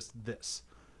down to just this.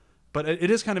 But it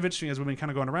is kind of interesting as we've been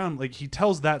kind of going around. Like he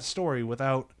tells that story with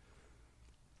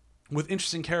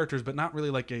interesting characters, but not really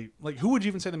like who would you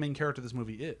even say the main character of this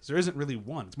movie is? There isn't really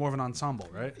one. It's more of an ensemble,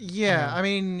 right? Yeah, I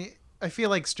mean, I feel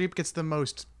like Streep gets the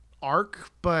most arc,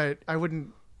 but I wouldn't.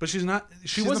 But she's not. She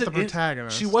She's wasn't not the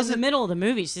protagonist. She In wasn't the middle of the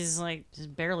movie, she's like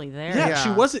just barely there. Yeah, Yeah.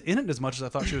 she wasn't in it as much as I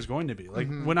thought she was going to be. Like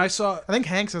when I saw, I think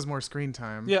Hanks has more screen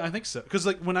time. yeah, I think so. Because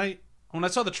like when I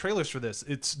saw the trailers for this,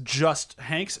 it's just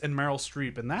Hanks and Meryl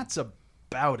Streep, and that's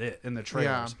about it in the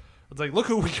trailers. Yeah. It's like, look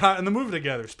who we got in the movie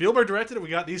together. Spielberg directed it. We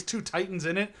got these two titans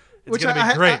in it. It's Which gonna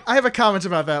be great. I have a comment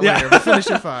about that Yeah. later. But finish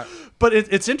your thought. But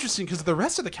it's interesting because the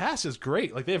rest of the cast is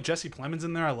great. Like they have Jesse Plemons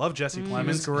in there. I love Jesse Plemons.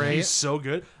 He's great. He's so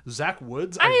good. Zach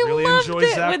Woods. I really loved enjoy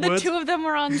it Zach when Woods. the two of them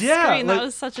were on Yeah, screen. like- That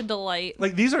was such a delight.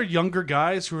 Like these are younger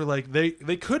guys who are like they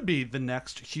could be the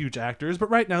next huge actors,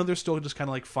 but right now they're still just kind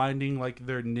of like finding like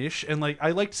their niche, and like I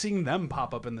liked seeing them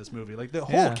pop up in this movie, like the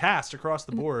whole Yeah. cast across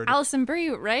the board. Alison Brie,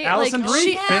 right? Alison like,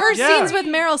 Brie, her yeah. scenes with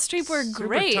Meryl Streep were Super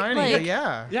great. tiny, like, but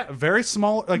yeah. Yeah, very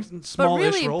small, like but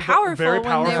small-ish really role, powerful but very when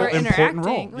powerful, they were important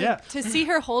role. interacting. Like, Yeah, to see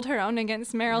her hold her own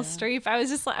against Meryl Streep, I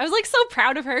was like so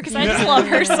proud of her because I just love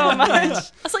her so much. I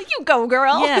was like, you go,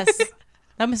 girl. Yes.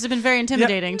 That must have been very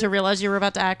intimidating to realize you were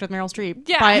about to act with Meryl Streep.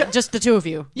 Yeah. By just the two of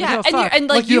you. Yeah, Like, oh, fuck. and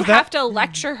Like, you you have have to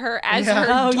lecture her as Yeah. her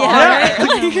Oh, daughter. yeah.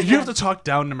 Like, you have to talk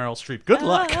down to Meryl Streep. Good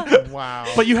luck.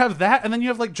 Wow. But you have that, and then you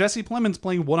have like Jesse Plemons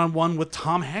playing one-on-one with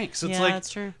Tom Hanks. It's Yeah, like that's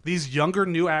true. these younger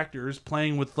new actors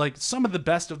playing with like some of the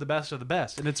best of the best of the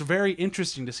best, and it's very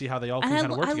interesting to see how they all can And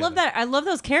kind of work I together. love that. I love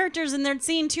those characters in their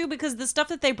scene too, because the stuff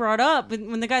that they brought up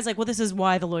when the guy's like, "Well, this is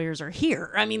why the lawyers are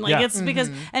here." I mean, like Yeah. it's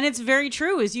because, and it's very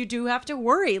true. Is you do have to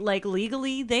worry, like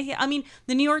legally. I mean,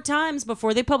 the New York Times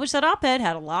before they published that op-ed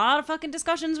had a lot of fucking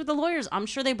discussions with the lawyers. I'm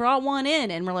sure they brought one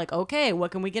in, and we're like, okay,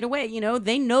 what can we get away? You know,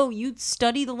 they know you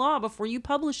study the law before you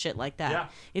publish shit like that. Yeah.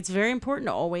 It's very important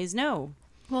to always know.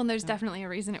 Well, and there's definitely a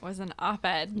reason it was an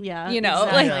op-ed. Yeah, you know,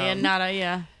 exactly. like and not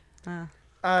a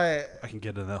I can get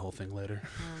into that whole thing later.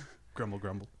 Grumble,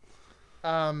 grumble.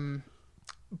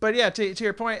 But yeah, to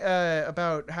your point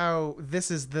about how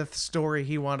this is the story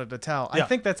he wanted to tell, I Yeah.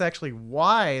 think that's actually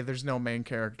why there's no main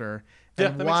character, Yeah,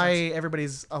 and that makes why sense.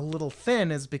 everybody's a little thin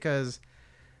is because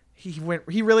he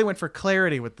really went for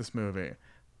clarity with this movie,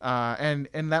 and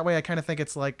that way I kind of think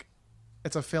it's like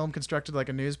it's a film constructed like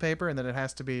a newspaper, and that it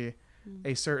has to be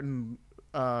a certain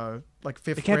like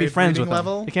fifth It can't be grade friends reading with them.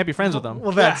 level. It can't be friends with them.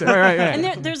 Well, that's it. right.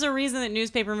 And there's a reason that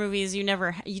newspaper movies you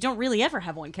don't really ever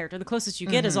have one character. The closest you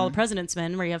get is All the President's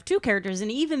Men, where you have two characters,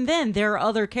 and even then there are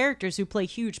other characters who play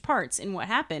huge parts in what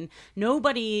happened.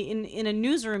 Nobody in a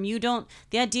newsroom,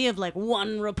 the idea of like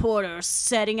one reporter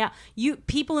setting out,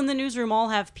 people in the newsroom all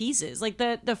have pieces. Like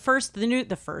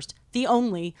the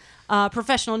only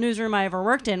professional newsroom I ever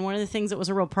worked in, one of the things that was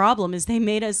a real problem is they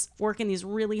made us work in these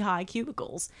really high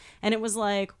cubicles, and it was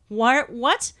like,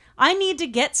 what? I need to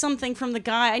get something from the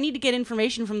guy. I need to get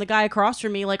information from the guy across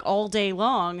from me like all day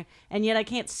long, and yet I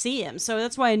can't see him. So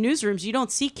that's why in newsrooms you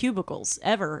don't see cubicles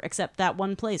ever, except that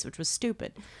one place, which was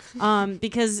stupid.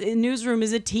 Because a newsroom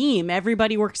is a team.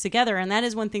 Everybody works together, and that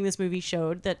is one thing this movie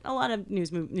showed that a lot of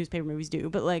newspaper movies do.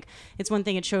 But like, it's one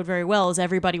thing it showed very well is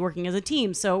everybody working as a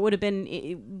team. So it would have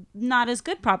been not as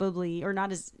good probably, or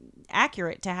not as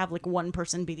accurate to have like one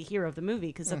person be the hero of the movie,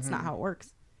 because that's not how it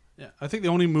works. Yeah, I think the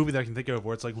only movie that I can think of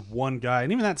where it's like one guy,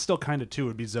 and even that's still kind of two,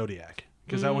 would be Zodiac,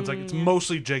 because that one's like it's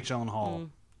mostly Jake Gyllenhaal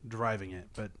driving it,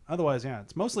 but otherwise, yeah,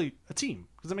 it's mostly a team.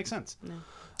 Does that make sense? No.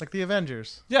 Like the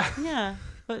Avengers. Yeah. Yeah,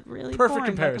 but really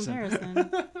Perfect boring by comparison.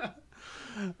 comparison.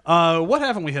 What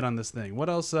haven't we hit on this thing? What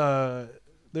else?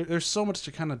 There's so much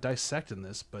to kind of dissect in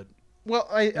this, but Well,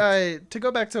 I to go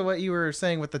back to what you were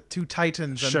saying with the two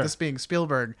titans and Sure. this being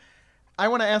Spielberg, I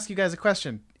want to ask you guys a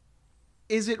question.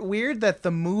 Is it weird that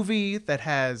the movie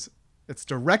it's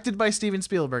directed by Steven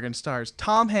Spielberg and stars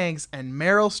Tom Hanks and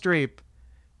Meryl Streep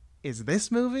is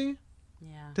this movie?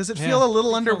 Yeah. Does it feel a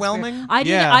little It feels underwhelming? weird.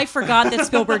 I forgot that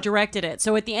Spielberg directed it.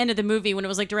 So at the end of the movie, when it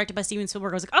was like directed by Steven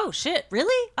Spielberg, I was like, oh shit,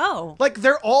 really? Oh. Like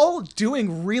they're all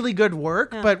doing really good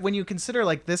work, but when you consider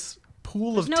like this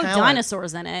pool There's of no talent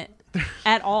dinosaurs in it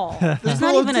at all. There's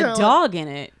not full of even a talent. dog in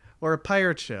it. or a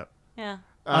pirate ship. Yeah.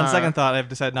 On second thought, I've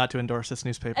decided not to endorse this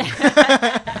newspaper.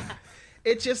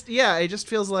 It just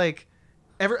feels like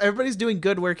everybody's doing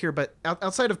good work here, but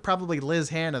outside of probably Liz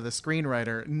Hannah, the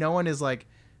screenwriter, no one is like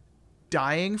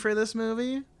dying for this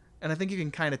movie, and I think you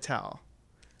can kind of tell.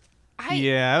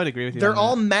 Yeah, I would agree with you. They're on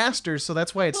all that. masters, so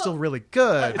that's why it's still really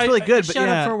good. It's really good, but Showed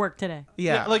yeah. up for work today.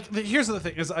 Yeah. here's the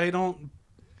thing: is I don't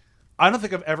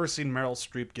think I've ever seen Meryl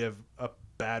Streep give a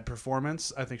bad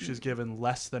performance. I think she's given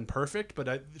less than perfect,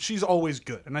 but she's always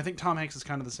good. And I think Tom Hanks is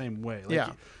kind of the same way. Like,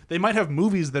 Yeah. They might have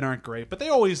movies that aren't great, but they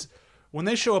always, when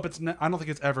they show up, I don't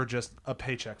think it's ever just a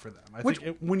paycheck for them. I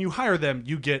think when you hire them,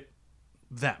 you get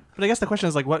them. But I guess the question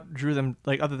is like, what drew them,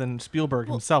 like other than Spielberg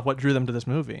himself, what drew them to this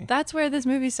movie? That's where this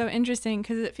movie's so interesting,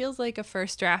 because it feels like a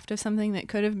first draft of something that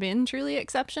could have been truly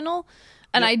exceptional.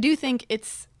 And I do think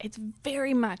it's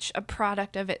very much a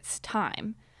product of its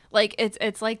time. Like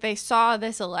it's like they saw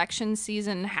this election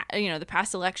season, the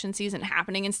past election season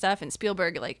happening and stuff, and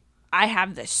Spielberg like, I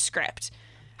have this script.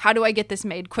 How do I get this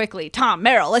made quickly? Tom,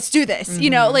 Meryl, let's do this.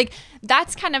 Like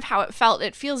that's kind of how it felt.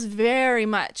 It feels very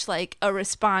much like a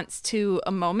response to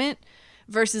a moment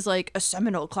versus like a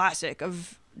seminal classic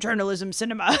of journalism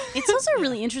cinema. It's also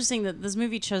really interesting that this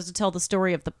movie chose to tell the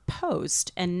story of the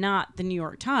Post and not the New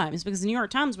York Times, because the New York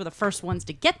Times were the first ones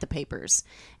to get the papers,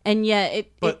 and yet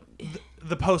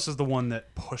the Post is the one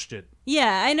that pushed it.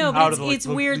 Yeah, I know, Out but of the, it's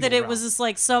the weird that legal it was realm. just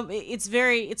like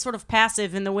it's sort of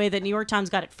passive in the way that New York Times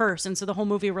got it first, and so the whole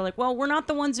movie we're like, well, we're not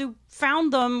the ones who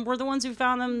found them, we're the ones who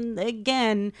found them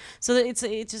again. So that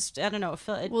it just I don't know.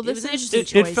 It was an interesting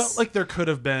choice. It felt like there could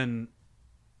have been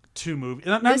two movies.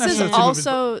 Not This is necessarily two movies,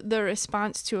 also the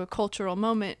response to a cultural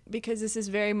moment, because this is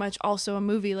very much also a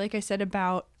movie, like I said,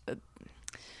 about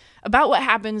what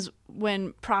happens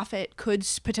when profit could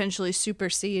potentially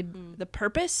supersede the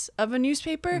purpose of a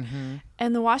newspaper.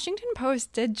 And the Washington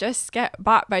Post did just get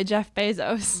bought by Jeff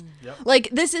Bezos. Yep. Like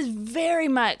this is very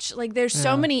much like there's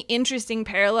so many interesting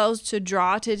parallels to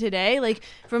draw to today, like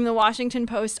from the Washington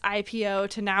Post IPO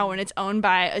to now when it's owned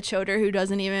by a choder who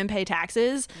doesn't even pay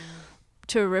taxes,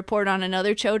 to report on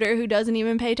another choder who doesn't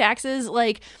even pay taxes.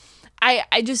 Like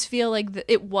I just feel like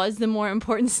it was the more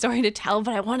important story to tell,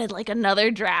 but I wanted like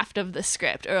another draft of the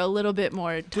script or a little bit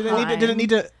more time. Did it need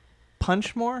to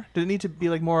punch more? Did it need to be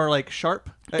like more like sharp?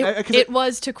 It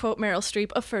was, to quote Meryl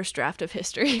Streep, a first draft of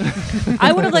history.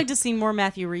 I would have liked to see more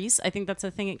Matthew Rhys. I think that's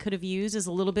a thing it could have used, is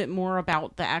a little bit more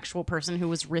about the actual person who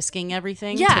was risking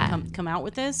everything to come out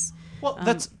with this. Well,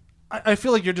 I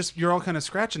feel like you're all kind of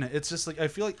scratching it. It's just like I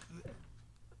feel like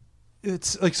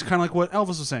it's like kind of like what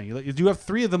Elvis was saying. Like, you have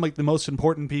three of them, like the most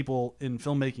important people in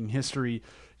filmmaking history.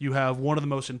 You have one of the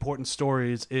most important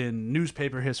stories in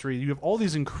newspaper history. You have all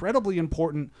these incredibly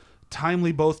important,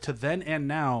 timely both to then and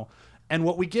now. And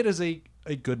what we get is a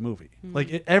good movie.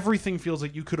 Like everything feels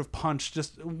like you could have punched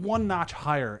just one notch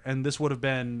higher, and this would have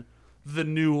been the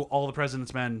new All the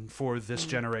President's Men for this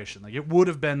generation. Like, it would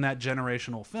have been that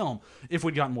generational film if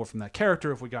we'd gotten more from that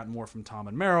character, if we'd gotten more from Tom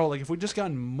and Meryl, like if we'd just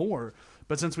gotten more.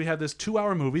 But since we had this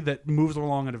 2-hour movie that moves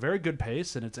along at a very good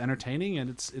pace, and it's entertaining, and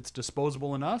it's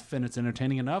disposable enough, and it's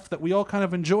entertaining enough that we all kind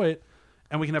of enjoy it,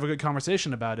 and we can have a good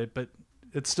conversation about it, but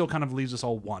it still kind of leaves us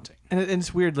all wanting. And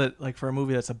it's weird that, like, for a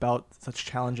movie that's about such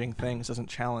challenging things, doesn't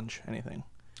challenge anything.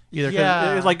 Either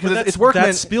Yeah. because But it's Workman.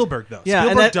 that's Spielberg, though. Yeah,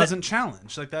 and Spielberg that- doesn't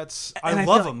challenge. Like, that's... And I I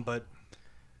love feel him, but...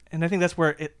 And I think that's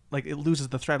where it loses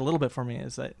the thread a little bit for me,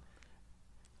 is that,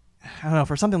 I don't know,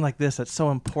 for something like this that's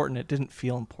so important, it didn't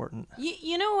feel important.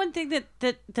 You know, one thing that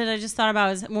I just thought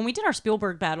about is when we did our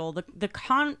Spielberg battle, the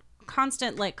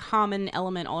constant like common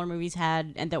element all our movies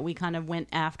had and that we kind of went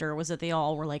after was that they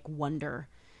all were like wonder.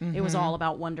 It was all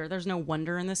about wonder. There's no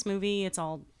wonder in this movie.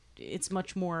 It's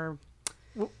much more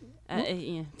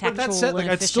factual. But that said, like,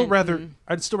 and I'd still efficient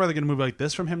rather get a movie like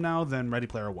this from him now than Ready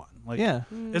Player One. Like, Yeah.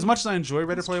 as much as I enjoy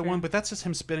Ready Player true. One, but that's just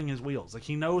him spinning his wheels. Like,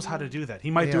 he knows how to do that.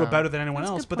 He might do Yeah. it better than anyone That's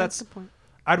a else, good but point, that's... good point.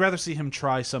 I'd rather see him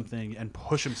try something and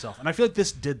push himself. And I feel like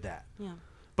this did that. Yeah.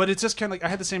 But it's just kind of like I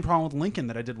had the same problem with Lincoln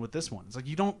that I did with this one. It's like,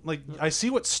 you don't like, I see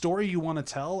what story you want to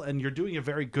tell and you're doing a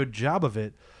very good job of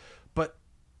it, but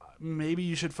maybe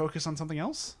you should focus on something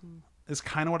else. Is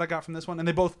kind of what I got from this one. And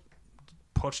they both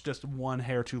pushed just one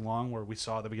hair too long, where we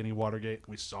saw the beginning of Watergate,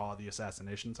 we saw the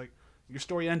assassination. It's like, your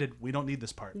story ended. We don't need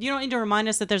this part. You don't need to remind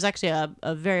us that there's actually a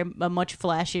much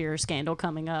flashier scandal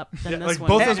coming up than Yeah, this like one.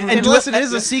 both those movies. Unless it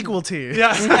is a sequel to you.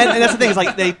 Yeah. and that's the thing, is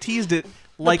like they teased it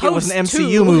like it was an Post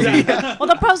MCU 2. movie. Well,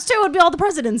 the Post 2 would be all the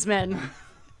President's Men.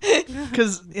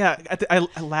 Because I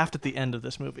laughed at the end of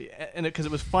this movie, and because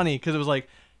it was funny, because it was like,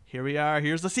 here we are,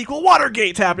 here's the sequel,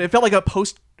 Watergate's happening. It felt like a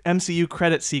post MCU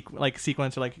credit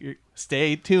sequence, or like,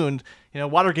 stay tuned,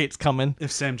 Watergate's coming.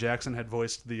 If Sam Jackson had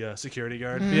voiced the security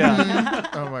guard. Yeah,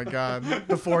 Oh my god.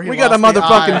 Before he we got a lost the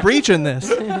motherfucking eye. breach in this.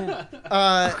 God.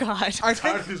 I'm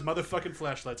tired of these motherfucking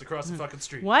flashlights across the fucking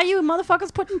street. Why are you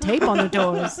motherfuckers putting tape on the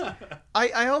doors?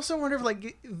 I also wonder if,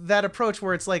 like, that approach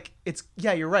where it's like,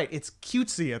 you're right, it's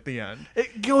cutesy at the end.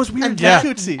 It goes weird, And that-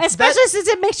 cutesy. Especially since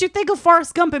it makes you think of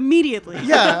Forrest Gump immediately.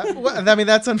 Yeah, well, I mean,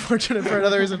 that's unfortunate for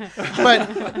another reason, but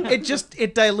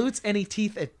it dilutes any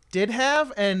teeth it did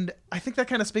have, and I think that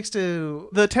kind of speaks to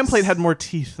The template had more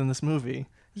teeth than this movie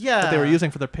yeah that they were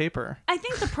using for their paper. I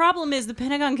think the problem is the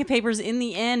Pentagon Papers, in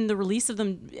the end, the release of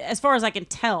them, as far as I can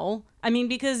tell, I mean,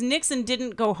 because Nixon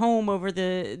didn't go home over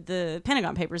the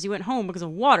Pentagon Papers. He went home because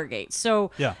of Watergate.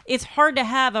 So Yeah. it's hard to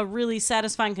have a really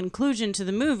satisfying conclusion to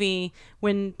the movie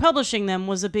when publishing them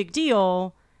was a big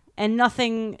deal and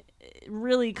nothing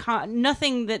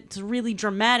that's really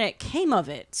dramatic came of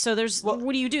it. So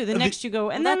what do you do? Next you go,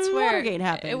 and that's then where Watergate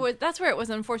happened. That's where it was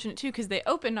unfortunate too, because they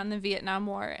opened on the Vietnam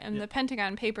War, and the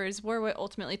Pentagon Papers were what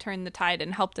ultimately turned the tide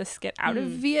and helped us get out of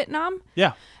Vietnam.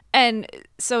 Yeah. And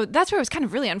so that's where it was kind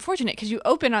of really unfortunate, because you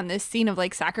open on this scene of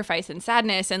like sacrifice and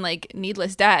sadness and like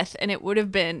needless death, and it would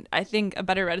have been, I think, a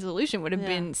better resolution would have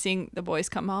been seeing the boys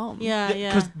come home.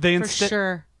 Yeah, 'cause they for instead-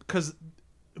 sure. Because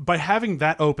by having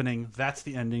that opening, that's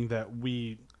the ending that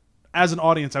we, as an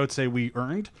audience, I would say we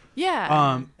earned.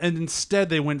 Yeah. And instead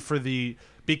they went for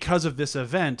because of this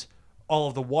event, all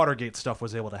of the Watergate stuff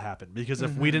was able to happen. Because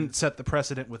if we didn't set the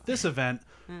precedent with this event,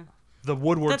 the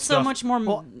Woodward That's stuff... so much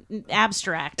more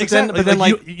abstract. Exactly. but then,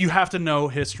 like- you have to know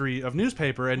history of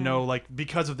newspaper and know, like,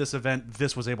 because of this event,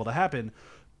 this was able to happen.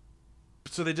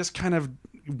 So they just kind of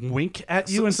wink at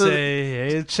you and So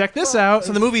say, hey, check this out.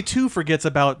 So the movie too forgets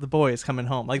about the boys coming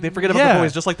home. Like, they forget about the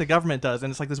boys just like the government does, and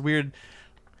it's like this weird,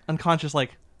 unconscious,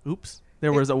 like, oops,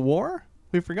 there was a war.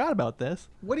 We forgot about this.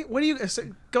 What do you so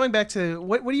going back to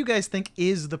what do you guys think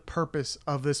is the purpose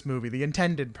of this movie, the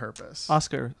intended purpose?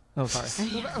 Oscar. Oh,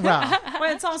 sorry. Wow.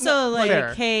 Well, it's also like,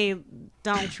 fair. hey,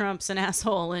 Donald Trump's an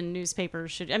asshole, and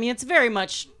newspapers should. I mean, it's very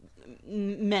much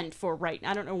meant for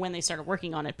I don't know when they started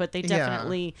working on it, but they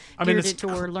definitely geared it's it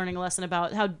toward learning a lesson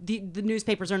about how the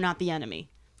newspapers are not the enemy.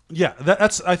 Yeah,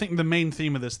 that's I think the main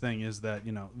theme of this thing is that,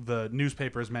 the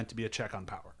newspaper is meant to be a check on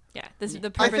power. Yeah. This is the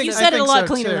I purpose. think- You of, said it a think lot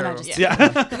so, cleaner than I too. just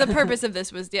Yeah. did. the purpose of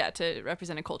this was to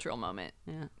represent a cultural moment,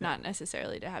 Yeah. not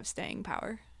necessarily to have staying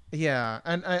power. Yeah,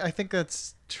 and I think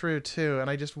that's true too. And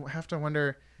I just have to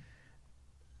wonder.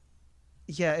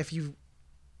 Yeah,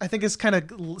 I think it's kind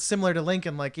of similar to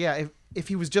Lincoln. Like, yeah, if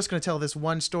he was just going to tell this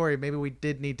one story, maybe we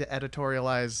did need to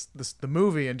editorialize the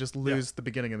movie and just lose the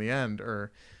beginning and the end,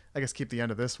 or I guess keep the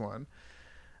end of this one.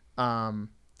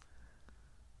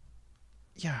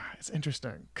 Yeah, it's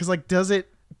interesting because, like, did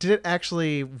it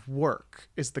actually work?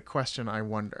 Is the question I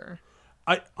wonder.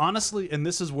 I honestly, and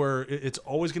this is where it's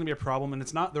always going to be a problem, and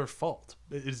it's not their fault.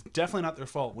 It's definitely not their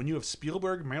fault. When you have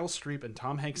Spielberg, Meryl Streep, and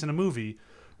Tom Hanks in a movie,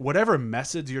 whatever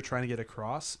message you're trying to get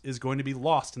across is going to be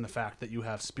lost in the fact that you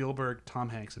have Spielberg, Tom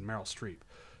Hanks, and Meryl Streep.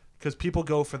 Because people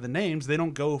go for the names, they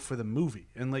don't go for the movie.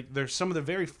 And like, there's some of the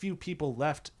very few people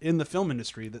left in the film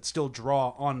industry that still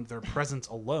draw on their presence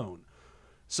alone.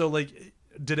 So like,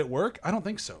 did it work? I don't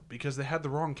think so, because they had the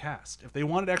wrong cast. If they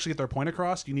wanted to actually get their point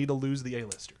across, you need to lose the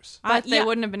A-listers. But they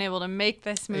wouldn't have been able to make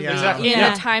this movie Exactly. in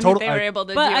Yeah. the time Total- that they were able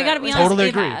to do But it. I gotta be with honest, Totally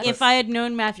if, agree. if I had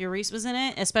known Matthew Rhys was in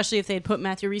it, especially if they had put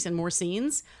Matthew Rhys in more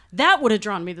scenes, that would have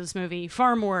drawn me to this movie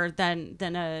far more than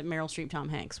a Meryl Streep, Tom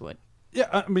Hanks would. Yeah,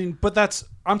 I mean, but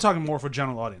I'm talking more for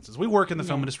general audiences. We work in the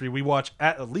film industry. We watch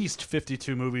at least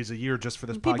 52 movies a year just for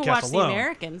this People podcast watch alone. The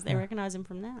Americans; they recognize him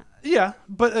from that. Yeah,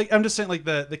 but like, I'm just saying, like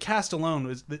the cast alone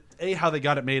was A, how they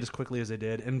got it made as quickly as they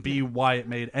did, and B, why it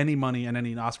made any money and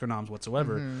any Oscar noms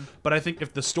whatsoever. But I think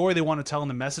if the story they want to tell and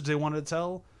the message they wanted to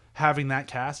tell, having that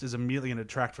cast is immediately going to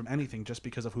detract from anything just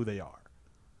because of who they are.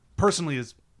 Personally,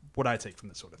 is what I take from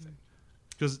this sort of thing.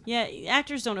 Because Yeah,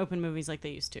 actors don't open movies like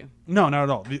they used to. no, not at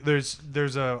all.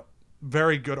 There's a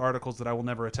very good articles that I will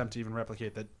never attempt to even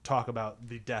replicate that talk about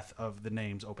the death of the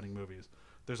names opening movies.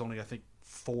 There's only, I think,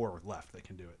 4 left that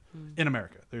can do it in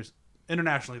America.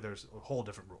 Internationally there's a whole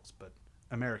different rules, but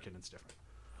American it's different.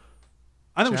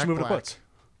 I think we Jack should move to Black. quotes.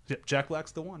 Yeah, Jack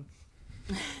Black's the one.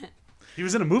 He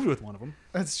was in a movie with one of them.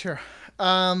 That's true.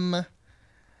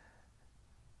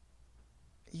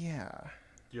 Yeah.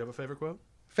 Do you have a favorite quote?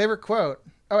 Favorite quote.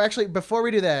 Oh, actually, before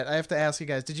we do that, I have to ask you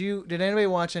guys: Did anybody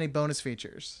watch any bonus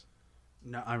features?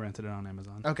 No, I rented it on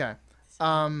Amazon. Okay.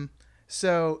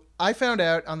 So I found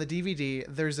out on the DVD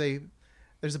there's a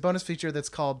bonus feature that's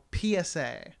called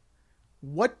PSA.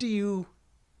 What do you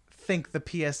think the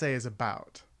PSA is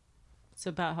about? It's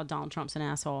about how Donald Trump's an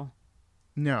asshole.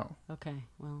 No. Okay,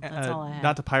 well, that's all I have.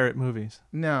 Not to pirate movies.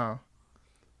 No.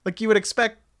 Like you would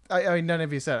expect. I mean, none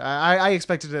of you said it. I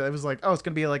expected it. It was like, oh, it's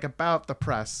going to be like about the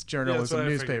press, Yeah, that's journalism, what I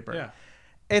newspaper. figured.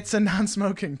 It's a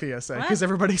non-smoking PSA What? because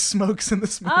everybody smokes in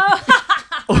this movie.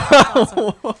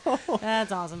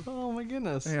 That's awesome. Oh my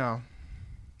goodness. Yeah.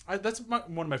 That's one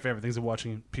of my favorite things of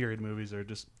watching period movies. Are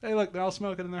just, hey, look, they're all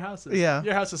smoking in their houses. Yeah.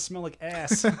 Your houses smell like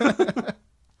ass.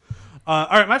 All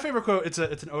right, my favorite quote. It's an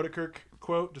Odenkirk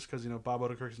quote, just because Bob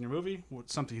Odenkirk's in your movie.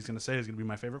 Something he's going to say is going to be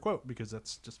my favorite quote because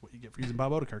that's just what you get for using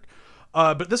Bob Odenkirk.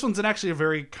 But this one's actually a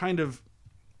very kind of,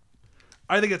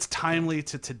 I think it's timely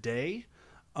to today,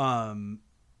 and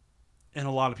a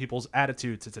lot of people's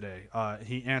attitude to today.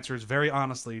 He answers very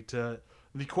honestly to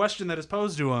the question that is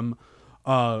posed to him.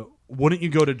 Wouldn't you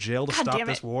go to jail to stop damn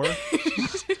this it. war?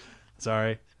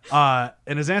 Sorry.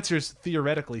 And his answer is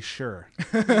theoretically sure.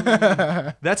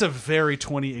 That's a very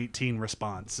 2018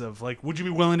 response of like, would you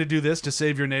be willing to do this to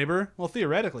save your neighbor? Well,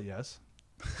 theoretically, yes.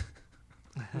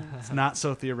 It's not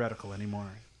so theoretical anymore.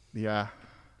 Yeah.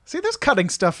 See, there's cutting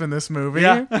stuff in this movie.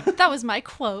 Yeah. That was my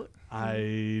quote.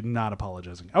 I'm not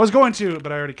apologizing. I was going to,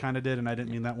 but I already kind of did, and I didn't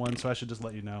mean that one, so I should just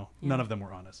let you know. None of them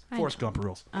were honest. Forrest Gump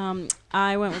rules.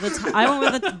 I went with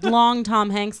a long Tom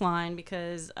Hanks line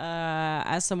because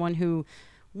as someone who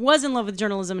was in love with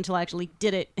journalism until I actually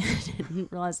did it, didn't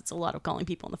realize it's a lot of calling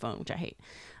people on the phone, which I hate.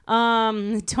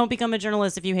 Don't become a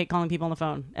journalist if you hate calling people on the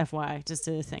phone. FYI, just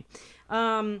a thing.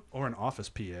 Or an office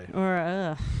PA.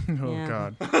 Or Oh,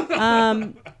 yeah.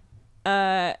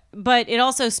 God. But it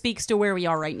also speaks to where we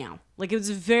are right now. Like, it was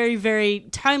a very, very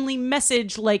timely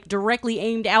message, like directly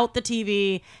aimed out the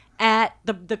TV at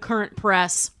the current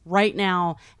press right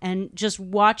now. And just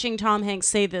watching Tom Hanks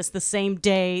say this the same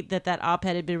day that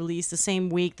op-ed had been released, the same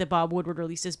week that Bob Woodward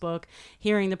released his book,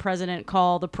 hearing the president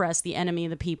call the press the enemy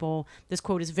of the people. This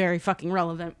quote is very fucking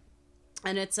relevant.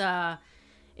 And it's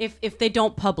if they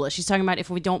don't publish, he's talking about if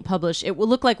we don't publish, it will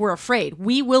look like we're afraid.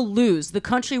 We will lose. The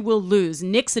country will lose.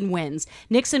 Nixon wins.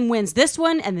 Nixon wins this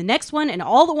one and the next one and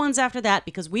all the ones after that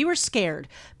because we were scared.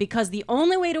 Because the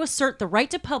only way to assert the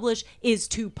right to publish is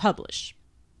to publish.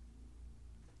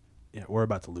 Yeah, we're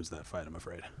about to lose that fight, I'm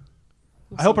afraid.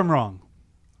 I hope I'm wrong.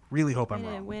 Really hope I'm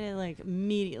wrong. Way to like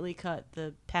immediately cut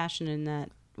the passion in that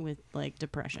with like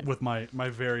depression. With my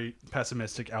very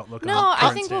pessimistic outlook No, on I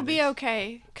current think we'll be standings.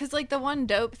 okay. Because, like, the one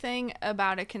dope thing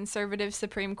about a conservative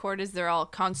Supreme Court is they're all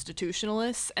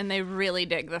constitutionalists and they really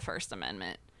dig the First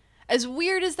Amendment. As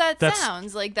weird as that That's-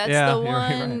 sounds, like, that's Yeah, the you're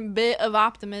one right. bit of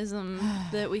optimism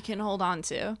that we can hold on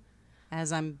to.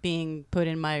 As I'm being put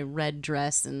in my red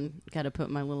dress and got to put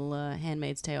my little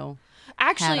Handmaid's Tale.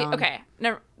 Actually, on. okay,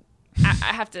 never.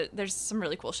 I have to. There's some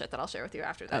really cool shit that I'll share with you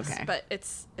after this. Okay. But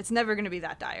it's never going to be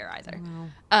that dire either.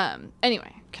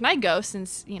 Anyway, can I go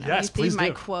since Yes, you please thieved my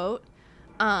do. quote?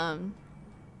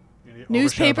 You're gonna get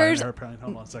Newspapers- overshadowed by an airplane.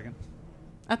 Hold on a second.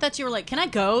 I thought you were like, can I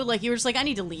go? Like, you were just like, I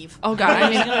need to leave. Oh God, I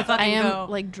I'm just gonna fucking am go.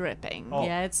 like dripping. Oh.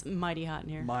 Yeah, it's mighty hot in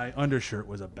here. My undershirt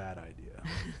was a bad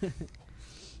idea.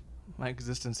 My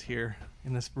existence here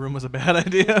in this room was a bad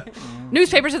idea.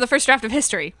 Newspapers are the first draft of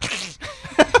history.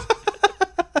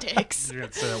 Dicks. You're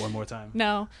gonna say that one more time.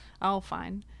 No,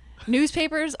 fine.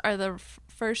 Newspapers are the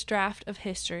first draft of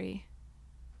history.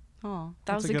 Oh,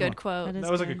 That was a a good good one. quote. That is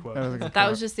That was a good. good quote. That was a good That quote.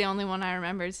 was just the only one I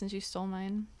remembered since you stole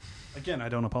mine. Again, I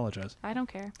don't apologize. I don't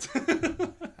care.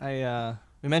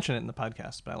 We mentioned it in the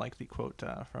podcast, but I like the quote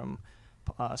from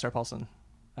Sarah Paulson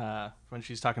when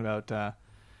she's talking about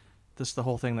the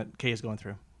whole thing that Kay is going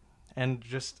through, and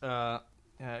just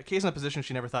Kay's in a position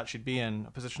she never thought she'd be in,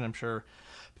 a position I'm sure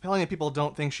plenty of people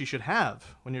don't think she should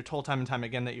have. When you're told time and time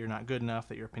again that you're not good enough,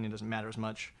 that your opinion doesn't matter as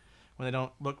much,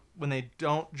 when they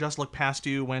don't just look past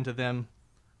you, when to them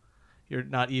you're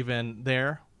not even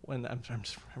there. When I'm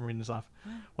reading this off.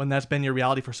 When that's been your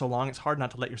reality for so long, it's hard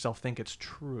not to let yourself think it's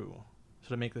true. So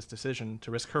to make this decision,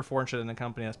 to risk her fortune in a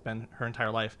company that's been her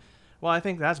entire life, well, I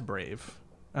think that's brave.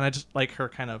 And I just like her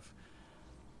kind of,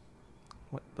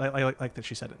 like that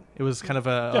she said it. It was kind of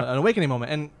an awakening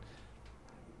moment.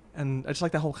 And I just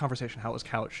like that whole conversation, how it was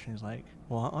couched. He's like,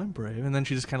 well, I'm brave. And then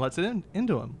she just kind of lets it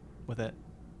into him with it.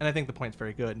 And I think the point's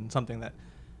very good and something that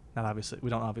we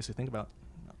don't obviously think about.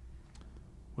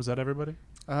 Was that everybody?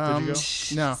 Did you go?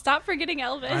 No. Stop forgetting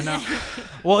Elvis. I know.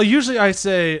 Well, usually I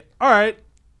say, all right,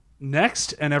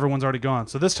 next, and everyone's already gone.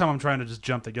 So this time I'm trying to just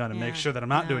jump the gun and make sure that I'm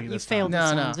not doing it you this failed time.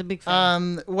 this No, one. no. It's a big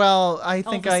fail. Well, I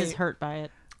think Elvis is hurt by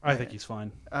it. I think he's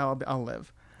fine. I'll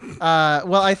live.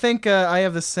 Well, I think I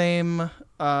have the same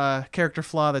character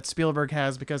flaw that Spielberg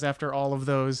has, because after all of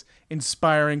those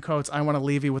inspiring quotes, I want to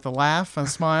leave you with a laugh, a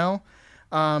smile,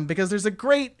 because there's a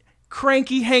great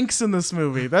cranky Hanks in this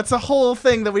movie. That's a whole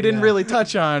thing that we didn't really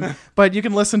touch on, but you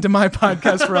can listen to my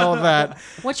podcast for all of that.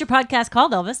 What's your podcast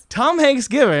called, Elvis? Tom Hanks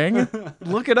Giving.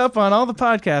 Look it up on all the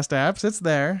podcast apps. It's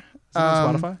there. Is it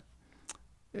on Spotify?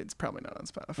 It's probably not on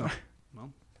Spotify.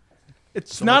 Well,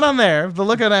 It's so not much- on there, but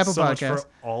look at Apple so much Podcasts. for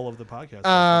all of the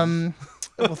podcasts.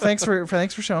 Well, thanks for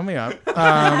showing me up.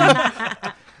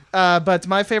 But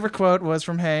my favorite quote was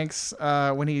from Hanks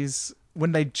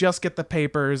when they just get the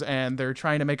papers and they're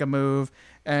trying to make a move,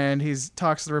 and he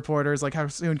talks to the reporters like, how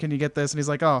soon can you get this? And he's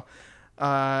like,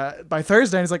 by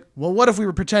Thursday. And he's like, well, what if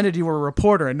we pretended you were a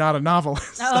reporter and not a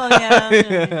novelist? Oh,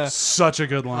 yeah. Such a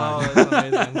good line. Oh, that's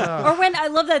amazing. Or when I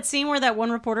love that scene where that one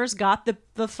reporter's got the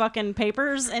fucking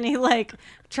papers and he like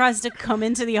tries to come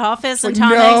into the office and Tom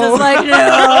no. Hanks is like,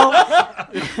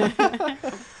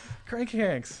 no. Cranky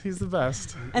Hanks. He's the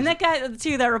best. And that guy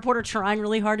too, that reporter trying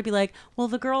really hard to be like, well,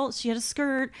 the girl, she had a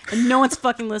skirt, and no one's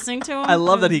fucking listening to him. I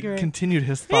love that he Great. continued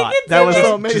his thought. continued That was it.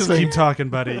 so Just amazing. keep talking,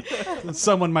 buddy.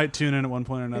 Someone might tune in at one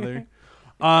point or another.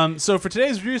 So for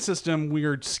today's review system, we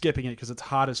are skipping it because it's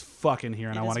hot as fuck in here,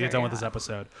 and It I is want to get very done with this hot.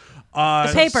 episode.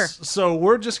 The paper. So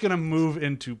we're just gonna move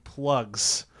into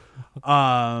plugs.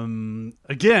 Again,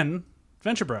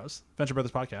 Venture Brothers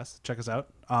podcast. Check us out,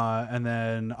 and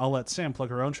then I'll let Sam plug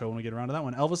her own show when we get around to that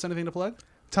one. Elvis, anything to plug?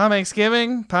 Tom Hanks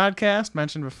Giving podcast,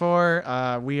 mentioned before.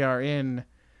 We are in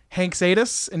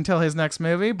Hanks-atus until his next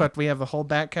movie, but we have the whole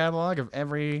back catalog of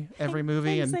every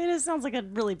movie. Hanks And Atus sounds like a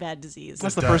really bad disease.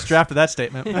 That's the first draft of that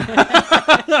statement.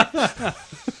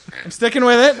 I'm sticking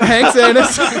with it.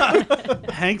 Hanks-atus.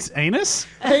 Hank's anus?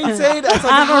 Hanks-atus. It's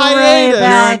like I'm a hiatus. really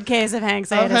bad case of Hanks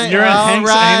Atus. Okay, You're in all Hanks'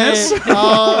 right. anus?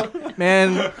 Oh, Man,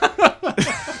 and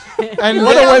What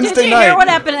what a did Wednesday you night. hear what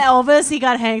happened to Elvis? He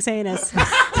got Hanks Anus.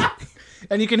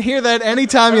 And you can hear that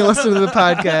anytime you listen to the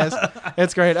podcast.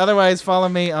 It's great. Otherwise, follow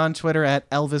me on Twitter at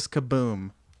Elvis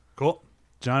Kaboom. Cool.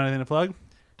 John, anything to plug?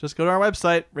 just go to our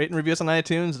website, rate and review us on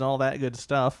iTunes and all that good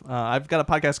stuff. I've got a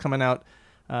podcast coming out.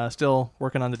 Still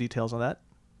working on the details on that.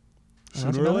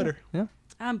 Sooner or later. Yeah.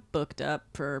 I'm booked up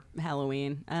for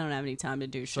Halloween. I don't have any time to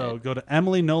do shit. So go to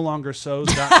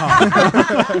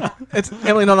emilynolongersews.com. It's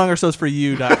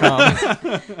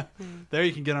EmilyNoLongerSewsForYou.com. There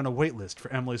you can get on a wait list for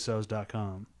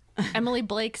emilysews.com. Emily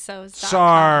Blake sews.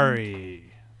 Sorry.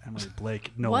 Emily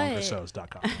Blake, no What? longer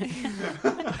sews.com.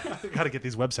 Got to get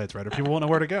these websites right or people won't know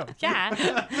where to go.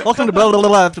 Yeah. Welcome to Blah, Blah,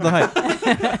 Blah After the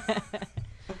Hype.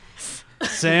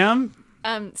 Sam,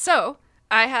 So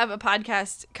I have a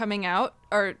podcast coming out,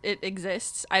 or it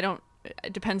exists.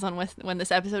 It depends on when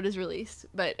this episode is released,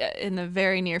 but in the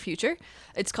very near future.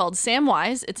 It's called Sam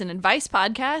Wise. It's an advice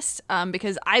podcast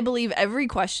because I believe every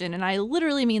question, and I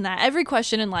literally mean that, every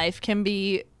question in life can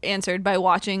be answered by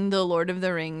watching the Lord of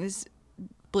the Rings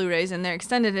Blu-rays and their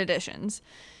extended editions.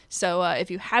 So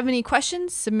if you have any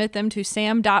questions, submit them to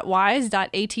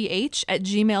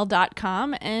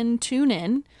sam.wise.ath@gmail.com and tune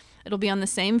in. It'll be on the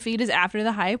same feed as After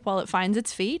the Hype while it finds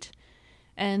its feet.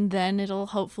 And then it'll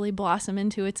hopefully blossom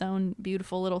into its own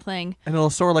beautiful little thing. And it'll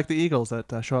soar like the eagles that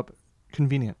show up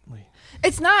conveniently.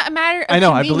 It's not a matter of I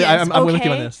know. convenience, I'm with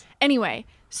you on okay? this. Anyway,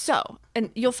 so, and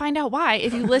you'll find out why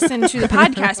if you listen to the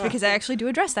podcast, because I actually do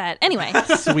address that. Anyway.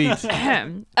 Sweet.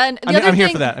 And the I'm other here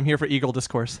thing- for that. I'm here for eagle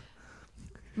discourse.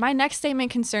 My next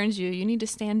statement concerns you. You need to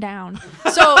stand down.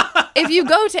 So if you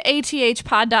go to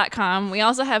athpod.com, we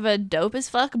also have a dope as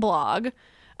fuck blog.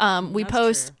 We That's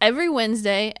post true. every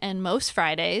Wednesday and most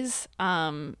Fridays.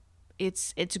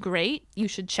 It's great. You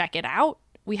should check it out.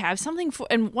 We have something for,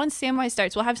 and once Samwise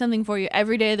starts, we'll have something for you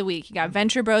every day of the week. You got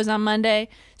Venture Bros on Monday,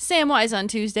 Samwise on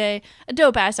Tuesday, a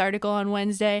dope ass article on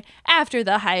Wednesday, After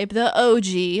the Hype, the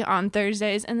OG on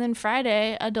Thursdays, and then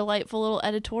Friday, a delightful little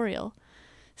editorial.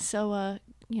 So,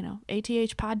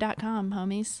 athpod.com,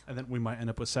 homies. And then we might end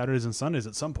up with Saturdays and Sundays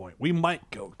at some point. We might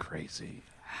go crazy.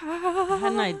 I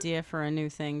had an idea for a new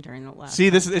thing during the last. See,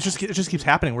 it just keeps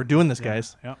happening. We're doing this,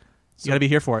 guys. Yeah. You got to be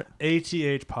here for it.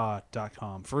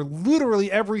 athpod.com for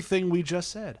literally everything we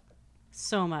just said.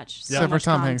 So much. So Except for much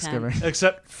Tom content. Thanksgiving.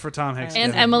 Except for Tom Hanks.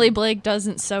 And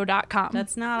EmilyBlakeDoesn't.com.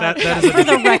 That's not That a, is for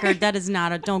the record. That is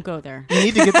not a. Don't go there. You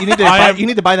need to you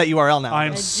need to buy that URL now. I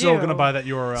am I so do. going to buy that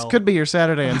URL. Could be your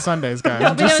Saturday and Sundays, guys. No,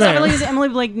 I'm but just saying. Emily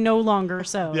Blake no longer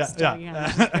so. Yeah, so,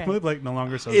 yeah. okay. Emily Blake no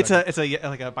longer so. It's a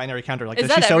like a binary counter. Like, Is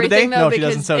does she that sew today? everything, though? No, she Because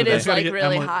doesn't sew it today. is like get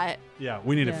really Emily- hot. Yeah,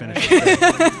 we need to Yeah. finish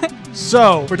it.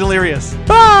 So, We're delirious.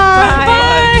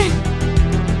 Bye.